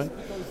close by.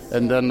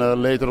 And then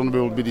later on we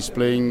will be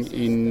displaying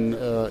in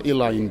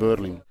Illa in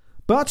Berlin.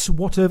 But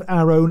what of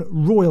our own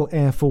Royal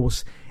Air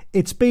Force?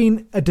 It's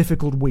been a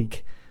difficult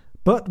week,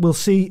 but we'll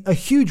see a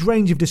huge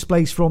range of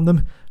displays from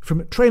them,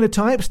 from trainer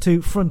types to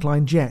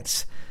frontline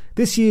jets.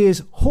 This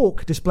year's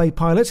Hawk display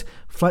pilot,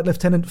 Flight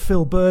Lieutenant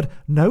Phil Bird,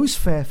 knows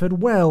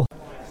Fairford well.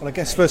 Well, I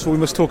guess first of all we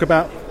must talk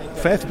about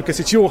Fairford because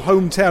it's your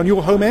hometown,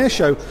 your home air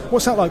show.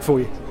 What's that like for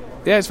you?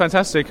 Yeah, it's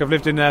fantastic. I've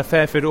lived in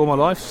Fairford all my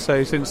life,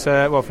 so since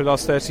for the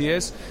last 30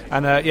 years.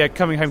 And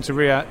coming home to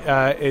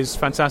RIAT is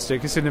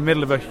fantastic. It's in the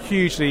middle of a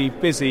hugely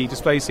busy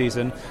display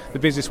season, the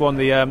busiest one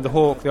the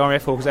Hawk, the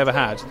RAF Hawk has ever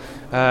had.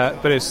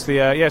 But it's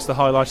the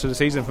highlight of the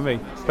season for me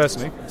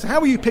personally. So how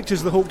were you picked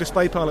as the Hawk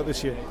display pilot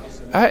this year?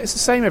 It's the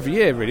same every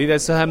year, really.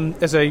 There's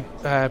a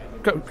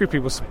group of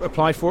people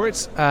apply for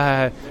it,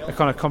 a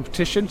kind of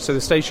competition. So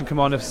the station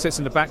commander sits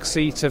in the back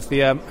seat of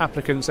the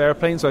applicants'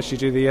 aeroplanes, whilst you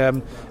do the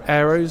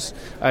aeros.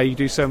 You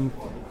do some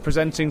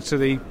presenting to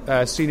the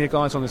senior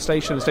guys on the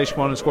station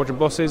commander and squadron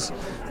bosses,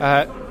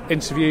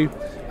 interview,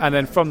 and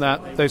then from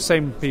that, those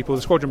same people,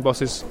 the squadron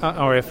bosses at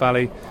RAF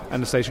Valley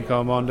and the station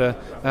commander,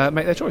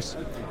 make their choice.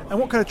 And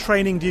what kind of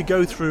training do you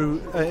go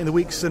through in the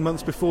weeks and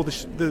months before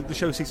the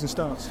show season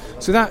starts?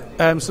 So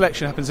that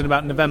selection happens in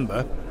about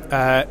November.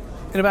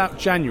 In about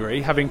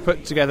January, having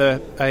put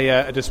together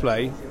a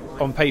display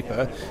on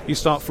paper, you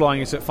start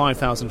flying it at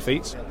 5,000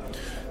 feet,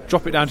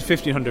 drop it down to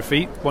 1,500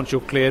 feet once you're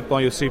cleared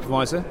by your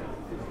supervisor,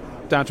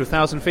 down to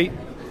 1,000 feet,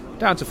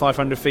 down to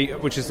 500 feet,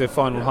 which is the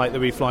final height that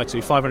we fly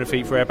to, 500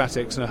 feet for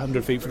aerobatics and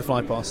 100 feet for the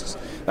fly pasts.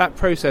 That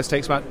process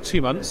takes about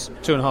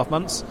 2.5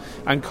 months,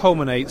 and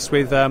culminates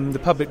with the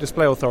Public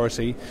Display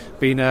Authority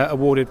being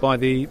awarded by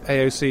the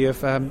AOC of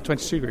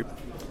 22 Group.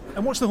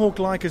 And what's the Hawk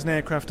like as an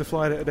aircraft to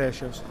fly at air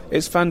shows?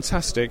 It's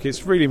fantastic.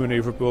 It's really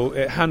manoeuvrable.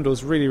 It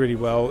handles really, really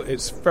well.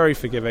 It's very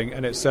forgiving,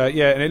 and it's and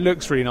it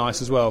looks really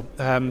nice as well.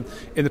 In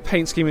the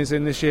paint scheme it's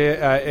in this year,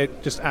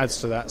 it just adds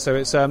to that. So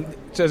it's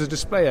as a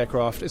display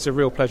aircraft, it's a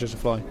real pleasure to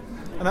fly.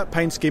 And that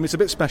paint scheme, it's a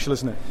bit special,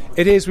 isn't it?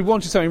 It is. We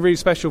wanted something really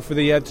special for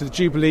the to the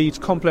Jubilee to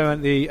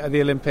complement the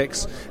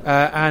Olympics,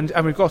 and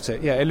we've got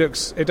it. Yeah,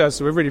 it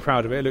does. We're really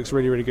proud of it. It looks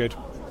really, really good.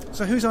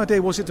 So whose idea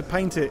was it to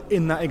paint it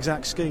in that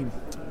exact scheme?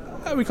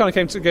 We kind of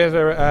came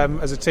together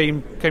as a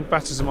team,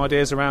 battered some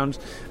ideas around,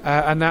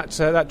 and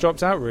that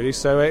dropped out really.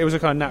 So it was a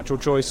kind of natural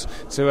choice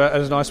as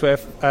a nice way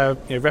of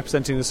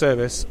representing the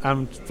service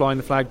and flying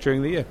the flag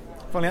during the year.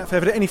 Finally, out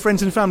any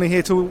friends and family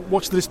here to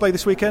watch the display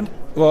this weekend?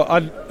 Well,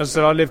 as I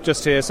said, I live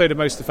just here, so do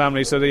most of the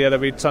family, so there'll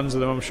be tons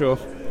of them, I'm sure.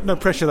 No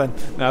pressure then?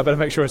 No, I better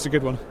make sure it's a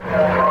good one.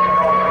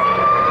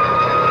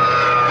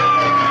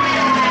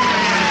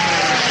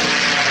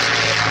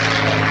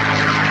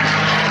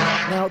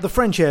 Now, the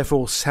French Air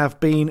Force have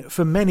been,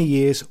 for many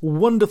years,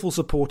 wonderful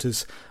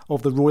supporters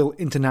of the Royal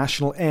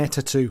International Air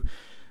Tattoo.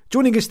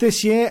 Joining us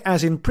this year,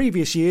 as in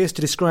previous years,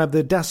 to describe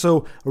the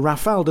Dassault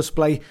Rafale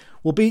display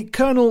will be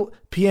Colonel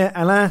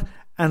Pierre-Alain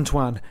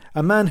Antoine,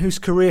 a man whose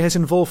career has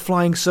involved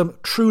flying some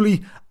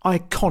truly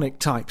iconic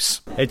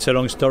types. It's a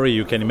long story,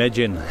 you can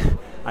imagine.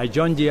 I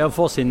joined the Air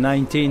Force in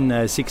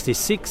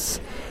 1966,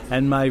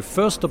 and my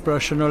first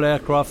operational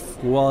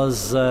aircraft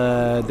was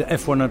the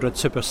F-100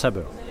 Super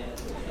Sabre.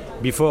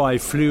 Before I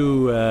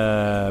flew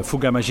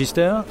Fouga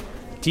Magister,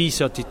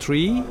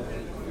 T-33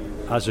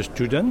 as a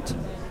student,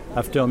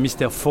 after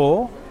Mr.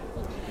 4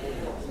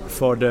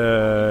 for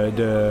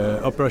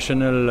the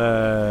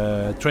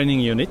operational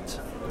training unit,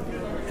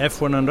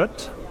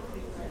 F-100,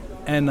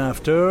 and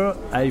after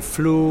I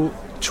flew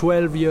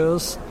 12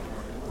 years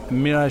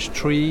Mirage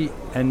 3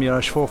 and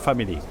Mirage 4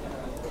 family.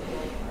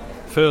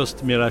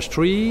 First Mirage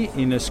 3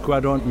 in a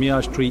squadron,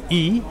 Mirage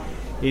 3E,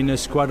 in a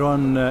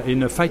squadron,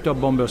 in a fighter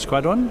bomber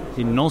squadron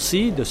in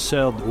Nancy, the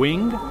third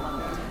wing,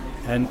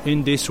 and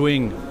in this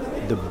wing,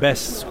 the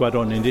best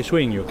squadron in this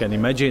wing, you can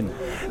imagine.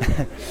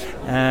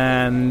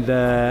 And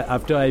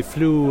after I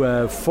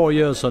flew 4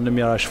 years on the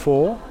Mirage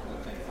 4,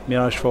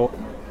 Mirage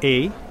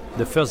 4A,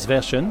 the first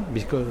version,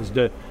 because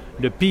the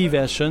P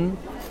version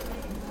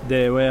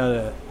they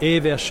were A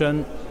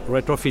version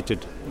retrofitted.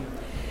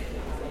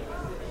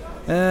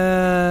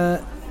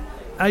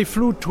 I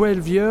flew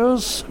 12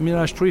 years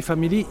Mirage 3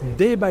 family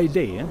day by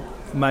day.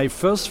 My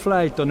first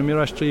flight on the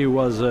Mirage 3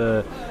 was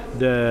the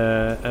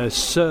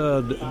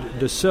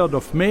 3rd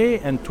of May,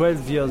 and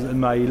 12 years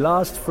my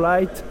last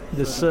flight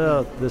the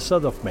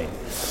 3rd of May.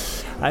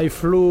 I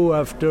flew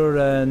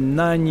after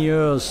 9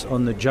 years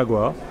on the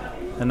Jaguar,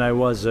 and I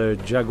was a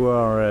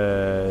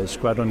Jaguar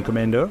squadron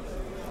commander.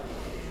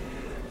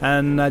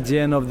 And at the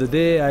end of the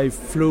day, I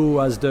flew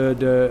as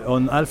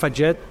on Alpha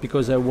Jet,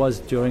 because I was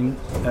during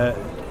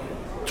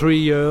 3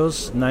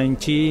 years,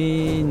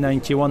 90,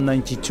 91,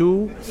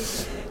 92,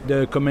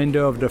 the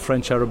commander of the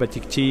French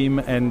aerobatic team,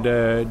 and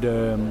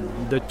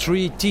the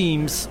 3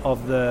 teams of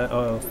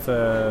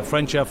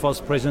French Air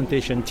Force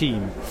presentation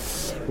team,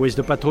 with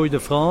the Patrouille de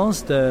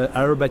France, the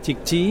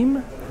aerobatic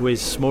team with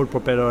small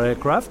propeller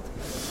aircraft,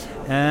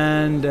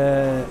 and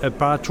a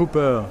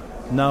paratrooper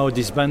now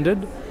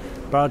disbanded,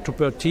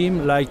 paratrooper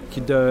team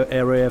like the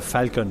RAF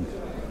Falcon,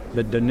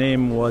 but the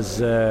name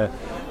was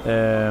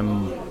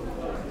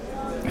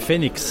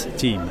Phoenix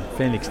team.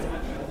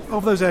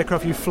 Of those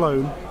aircraft you've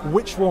flown,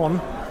 which one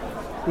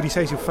would you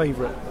say is your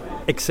favourite?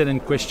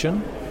 Excellent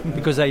question,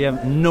 because I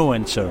have no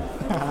answer.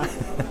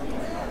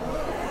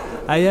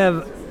 I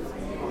have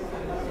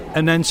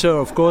an answer,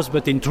 of course,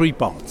 but in 3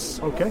 parts.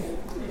 Okay.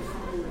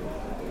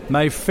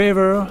 My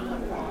favourite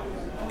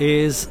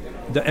is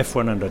the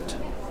F100.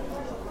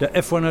 The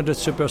F100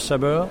 Super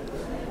Sabre.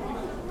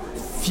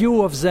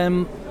 Few of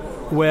them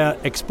were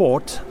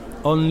export.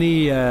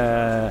 Only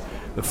 4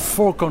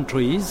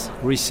 countries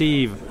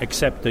receive,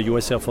 except the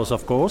US Air Force,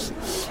 of course.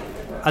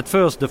 At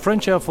first, the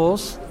French Air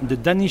Force, the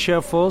Danish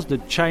Air Force, the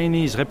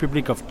Chinese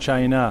Republic of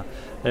China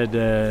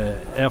the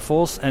Air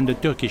Force, and the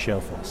Turkish Air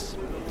Force.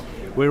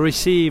 We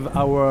received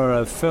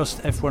our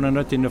first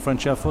F100 in the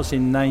French Air Force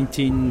in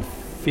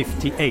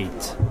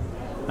 1958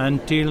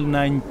 until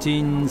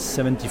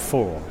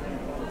 1974.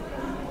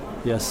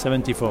 Yes,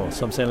 74,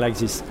 something like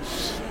this.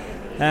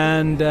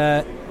 And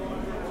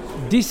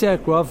this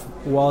aircraft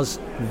was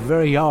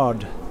very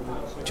hard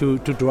to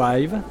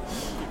drive,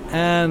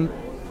 and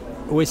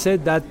we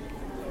said that,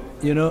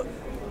 you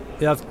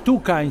have 2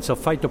 kinds of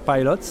fighter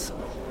pilots,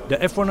 the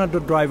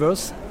F-100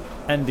 drivers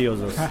and the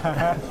others.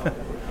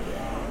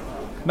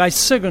 My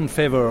second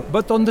favor,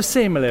 but on the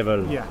same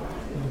level,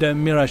 the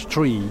Mirage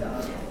 3,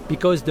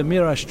 because the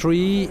Mirage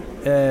 3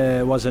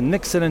 was an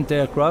excellent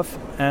aircraft,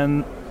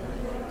 and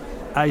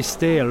I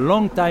stay a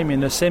long time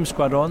in the same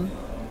squadron,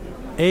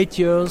 8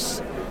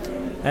 years,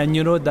 and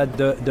you know that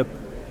the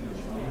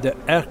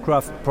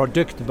aircraft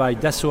produced by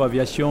Dassault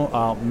Aviation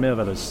are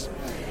marvelous.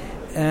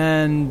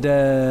 And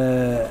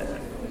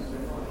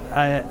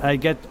I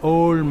get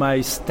all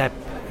my step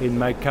in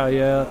my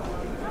career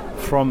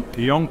from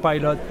young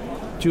pilot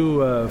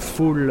to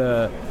full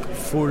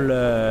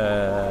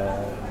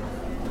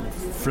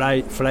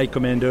flight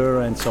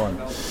commander and so on.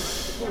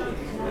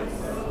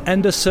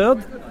 And the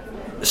third,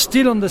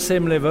 still on the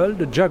same level,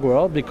 the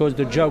Jaguar, because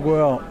the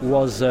Jaguar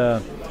was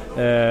a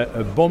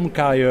bomb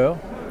carrier.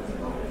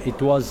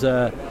 It was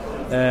a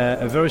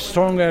very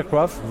strong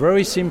aircraft,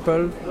 very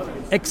simple,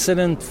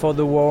 excellent for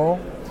the war,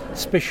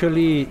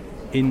 especially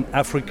in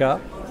Africa,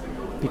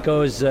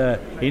 because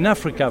in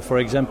Africa, for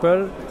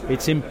example,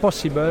 it's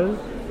impossible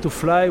to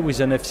fly with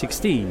an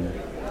F-16.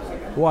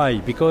 Why?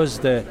 Because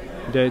the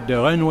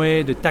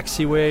runway, the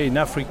taxiway in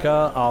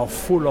Africa are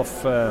full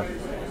of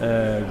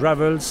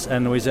gravels,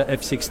 and with the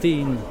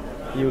F-16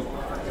 you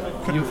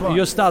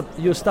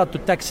start to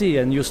taxi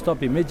and you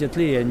stop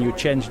immediately and you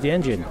change the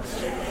engine.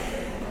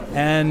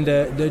 And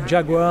the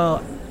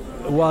Jaguar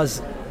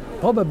was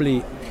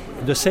probably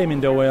the same in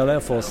the Royal Air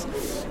Force,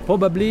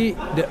 probably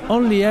the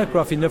only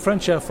aircraft in the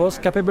French Air Force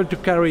capable to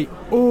carry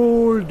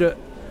all the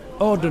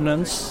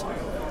ordnance.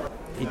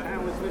 It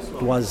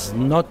was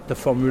not the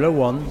Formula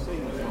One.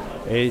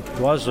 It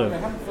was a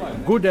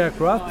good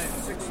aircraft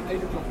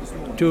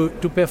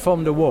to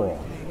perform the war.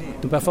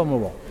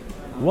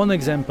 One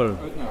example.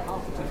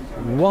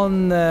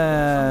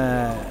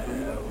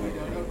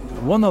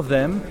 One of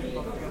them,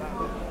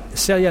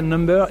 serial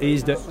number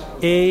is the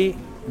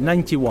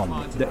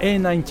A91. The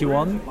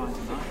A91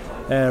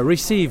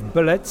 received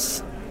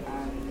bullets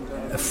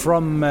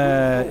from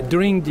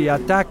during the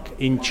attack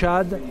in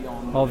Chad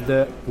of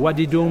the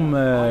Wadi Doum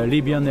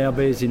Libyan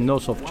airbase in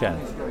north of Chad,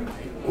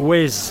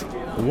 with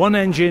one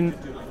engine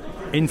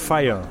in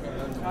fire,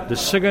 the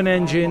second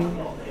engine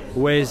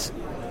with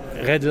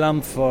red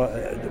lamp for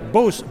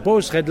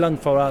both red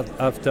lamp for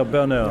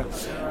afterburner,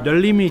 the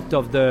limit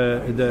of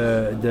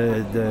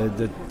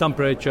the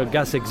temperature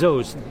gas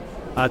exhaust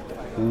at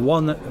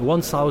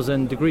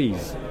 1,000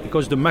 degrees,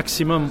 because the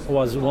maximum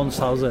was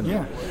 1,000.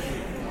 Yeah.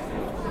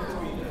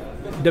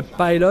 The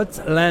pilot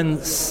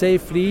landed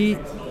safely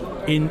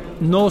in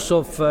north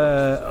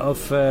of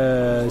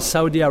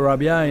Saudi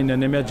Arabia in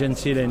an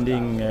emergency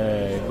landing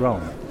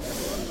ground.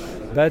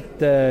 But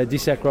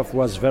this aircraft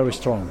was very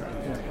strong.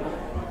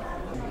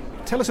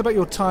 Tell us about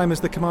your time as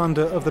the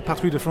commander of the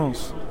Patrouille de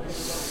France.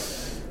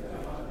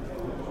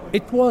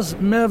 It was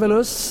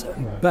marvelous,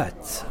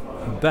 but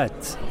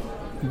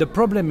the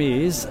problem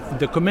is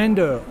the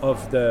commander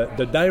of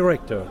the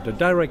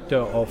director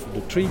of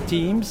the three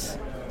teams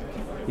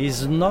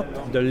is not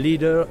the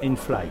leader in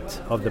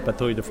flight of the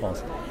Patrouille de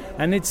France.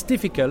 And it's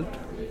difficult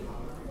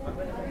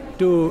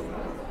to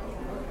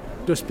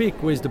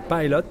speak with the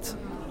pilot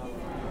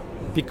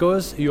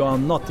because you are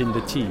not in the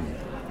team.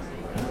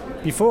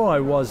 Before I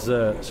was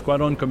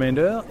squadron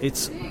commander,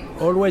 it's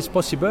always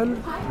possible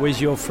with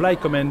your flight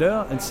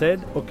commander and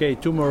said, okay,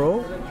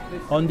 tomorrow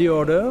on the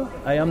order,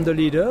 I am the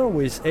leader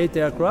with 8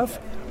 aircraft.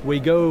 We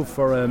go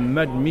for a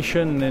mud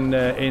mission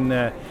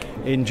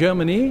in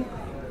Germany.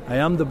 I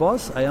am the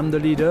boss, I am the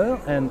leader,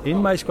 and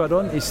in my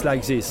squadron it's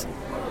like this.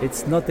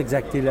 It's not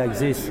exactly like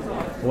this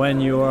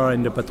when you are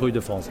in the Patrouille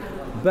de France.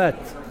 But,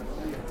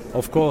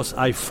 of course,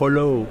 I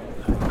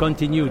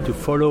continue to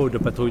follow the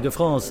Patrouille de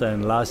France,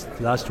 and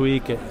last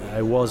week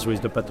I was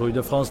with the Patrouille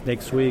de France.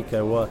 Next week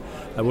I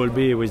will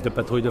be with the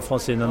Patrouille de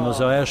France in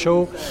another air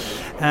show.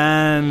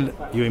 And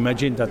you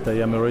imagine that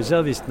I am a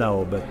reservist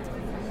now, but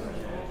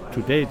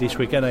this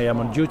weekend I am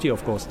on duty,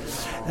 of course.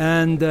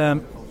 And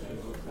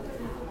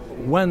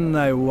when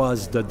I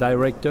was the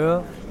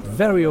director,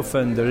 very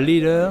often the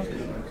leader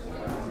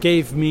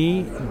gave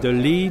me the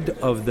lead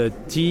of the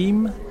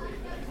team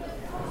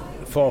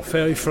for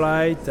ferry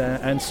flight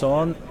and so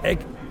on,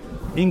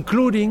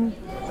 including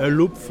a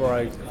loop, for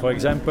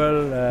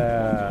example,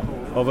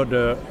 over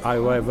the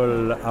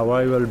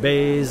arrival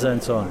base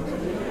and so on.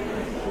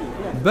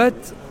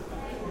 But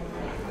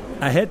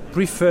I had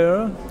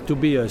preferred to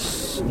be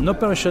an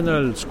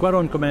operational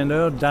squadron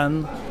commander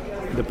than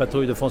the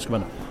Patrouille de France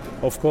commander.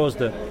 Of course,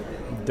 the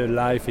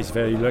life is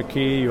very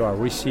lucky. You are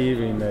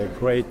received in a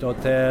great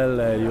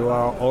hotel. You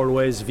are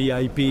always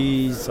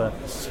VIPs.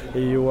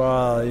 You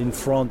are in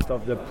front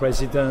of the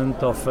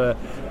president, of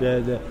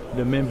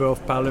the member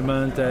of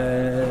parliament,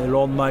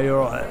 Lord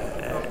Mayor,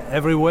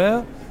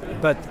 everywhere.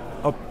 But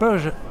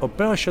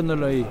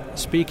operationally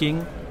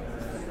speaking,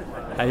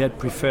 I had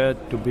preferred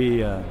to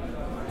be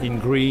in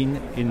green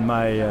in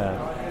my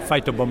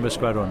fighter bomber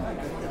squadron.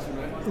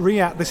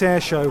 RIAT, this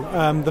air show,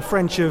 the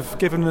French have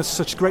given us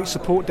such great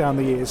support down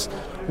the years.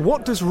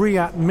 What does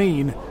RIAT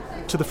mean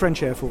to the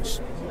French Air Force?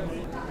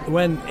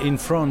 When in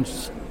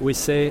France we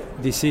say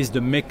this is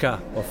the Mecca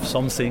of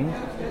something,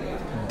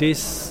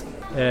 this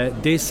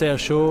air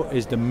show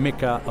is the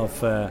Mecca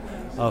of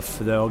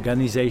the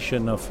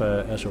organization of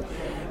air show.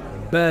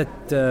 But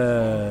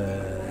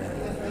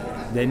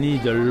they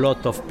need a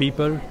lot of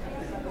people,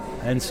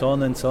 and so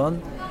on and so on.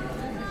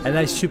 And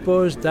I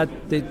suppose that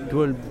it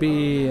will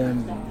be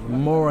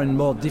more and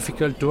more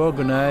difficult to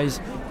organize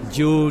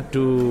due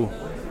to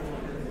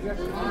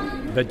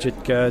budget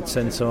cuts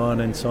and so on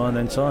and so on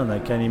and so on. I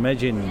can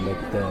imagine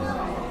that.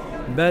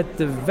 But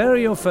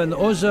very often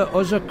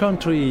other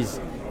countries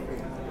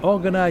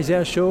organize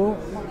air show.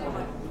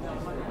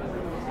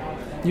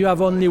 You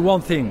have only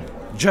one thing: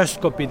 just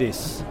copy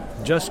this.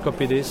 Just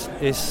copy this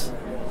is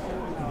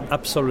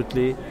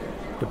absolutely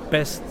the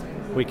best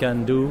we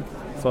can do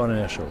for an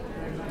air show.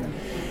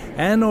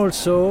 And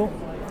also,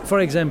 for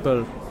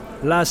example,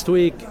 last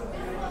week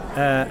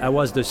I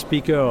was the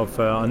speaker of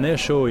an air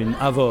show in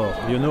Avord.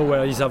 You know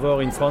where is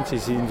Avord in France?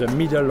 It's in the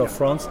middle of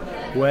France,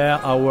 where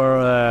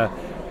our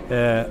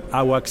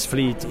AWACS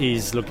fleet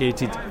is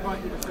located.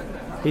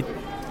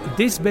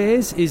 This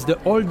base is the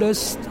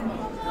oldest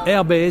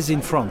air base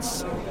in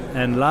France.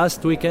 And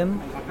last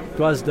weekend it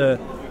was the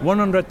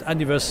 100th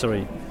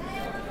anniversary.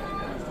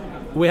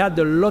 We had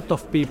a lot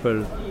of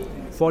people,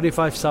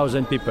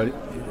 45,000 people,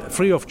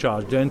 free of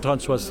charge. The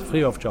entrance was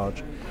free of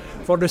charge.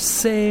 For the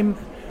same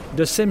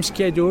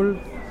schedule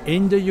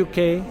in the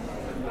UK,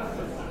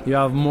 you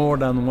have more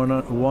than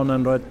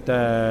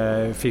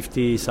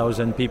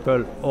 150,000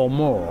 people or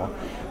more,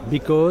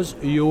 because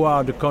you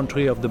are the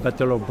country of the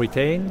Battle of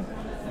Britain.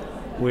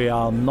 We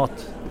are not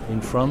in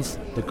France,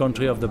 the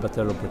country of the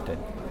Battle of Britain.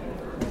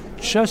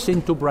 Just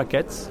into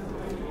brackets,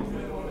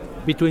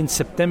 between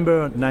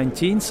September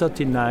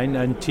 1939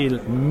 until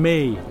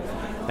May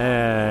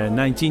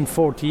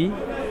 1940,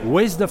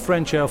 with the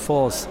French Air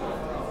Force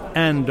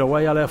and the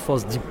Royal Air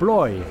Force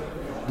deployed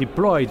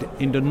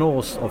in the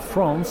north of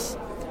France,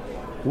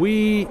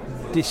 we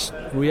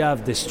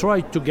have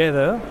destroyed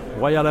together,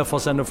 Royal Air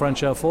Force and the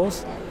French Air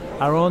Force,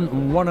 around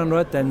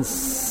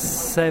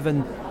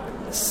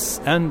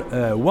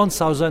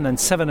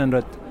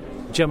 1,700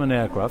 German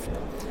aircraft,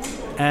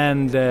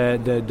 and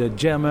the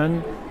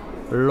German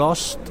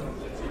lost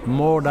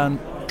more than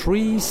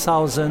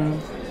 3,000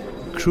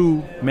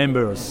 crew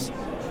members.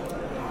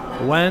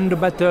 When the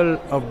Battle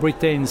of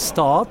Britain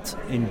started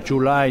in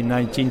July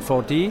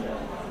 1940,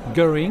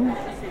 Gair,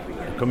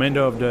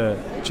 commander of the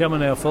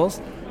German Air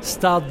Force,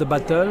 started the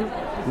battle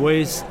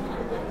with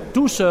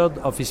 2/3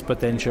 of his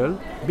potential,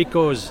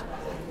 because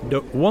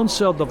the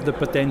 1/3 of the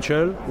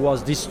potential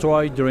was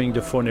destroyed during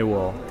the Phone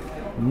War.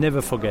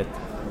 Never forget,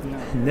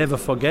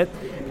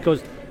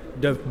 because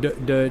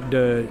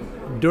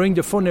during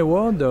the Phone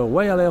War, the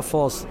Royal Air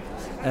Force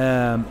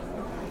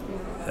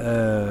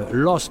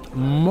lost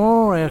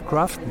more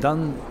aircraft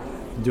than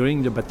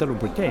during the Battle of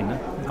Britain,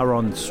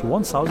 around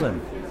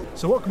 1,000.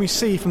 So what can we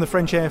see from the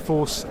French Air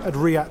Force at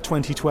RIAT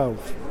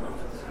 2012?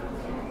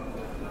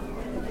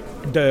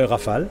 The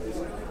Rafale.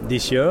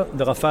 This year,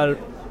 the Rafale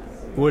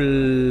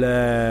will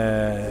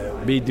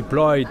be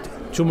deployed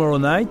tomorrow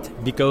night,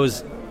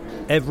 because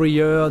every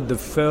year, the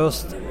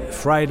first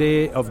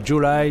Friday of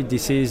July,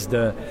 this is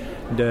the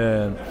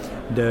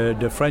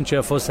French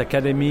Air Force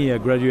Academy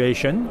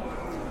graduation,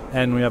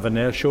 and we have an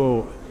air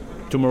show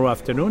tomorrow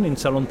afternoon in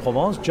Salon de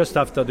Provence, just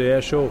after the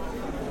air show,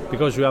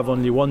 because we have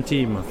only one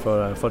team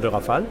for the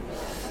Rafale.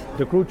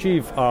 The crew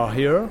chiefs are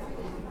here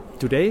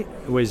today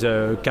with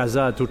a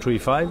CASA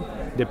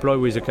 235, deployed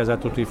with a CASA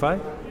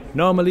 235.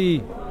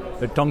 Normally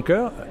a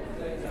tanker,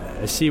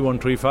 a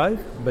C-135,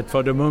 but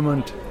for the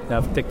moment they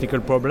have technical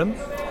problem.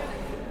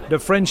 The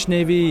French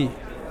Navy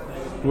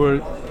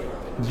will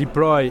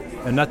deploy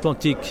an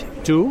Atlantic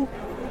 2,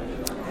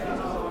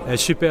 a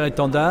Super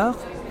Étendard,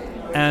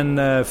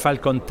 and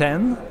Falcon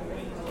 10,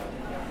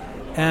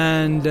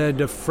 and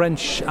the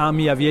French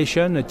Army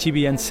Aviation, a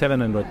TBN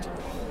 700.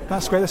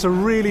 That's great. That's a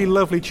really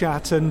lovely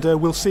chat, and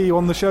we'll see you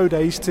on the show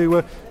days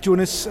to join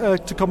us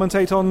to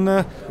commentate on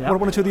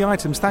one or two of the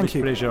items. Thank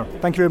you. Pleasure.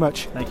 Thank you very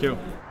much. Thank you.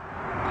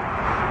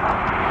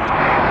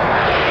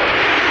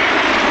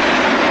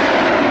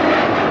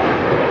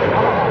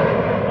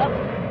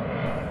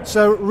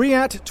 So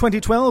RIAT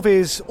 2012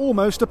 is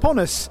almost upon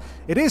us.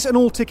 It is an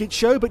all-ticket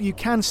show, but you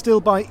can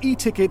still buy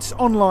e-tickets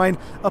online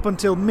up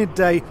until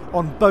midday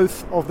on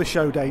both of the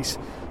show days.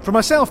 From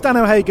myself, Dan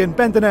O'Hagan,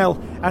 Ben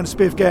Dunnell and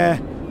Spiv Gair,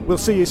 we'll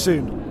see you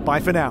soon. Bye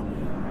for now.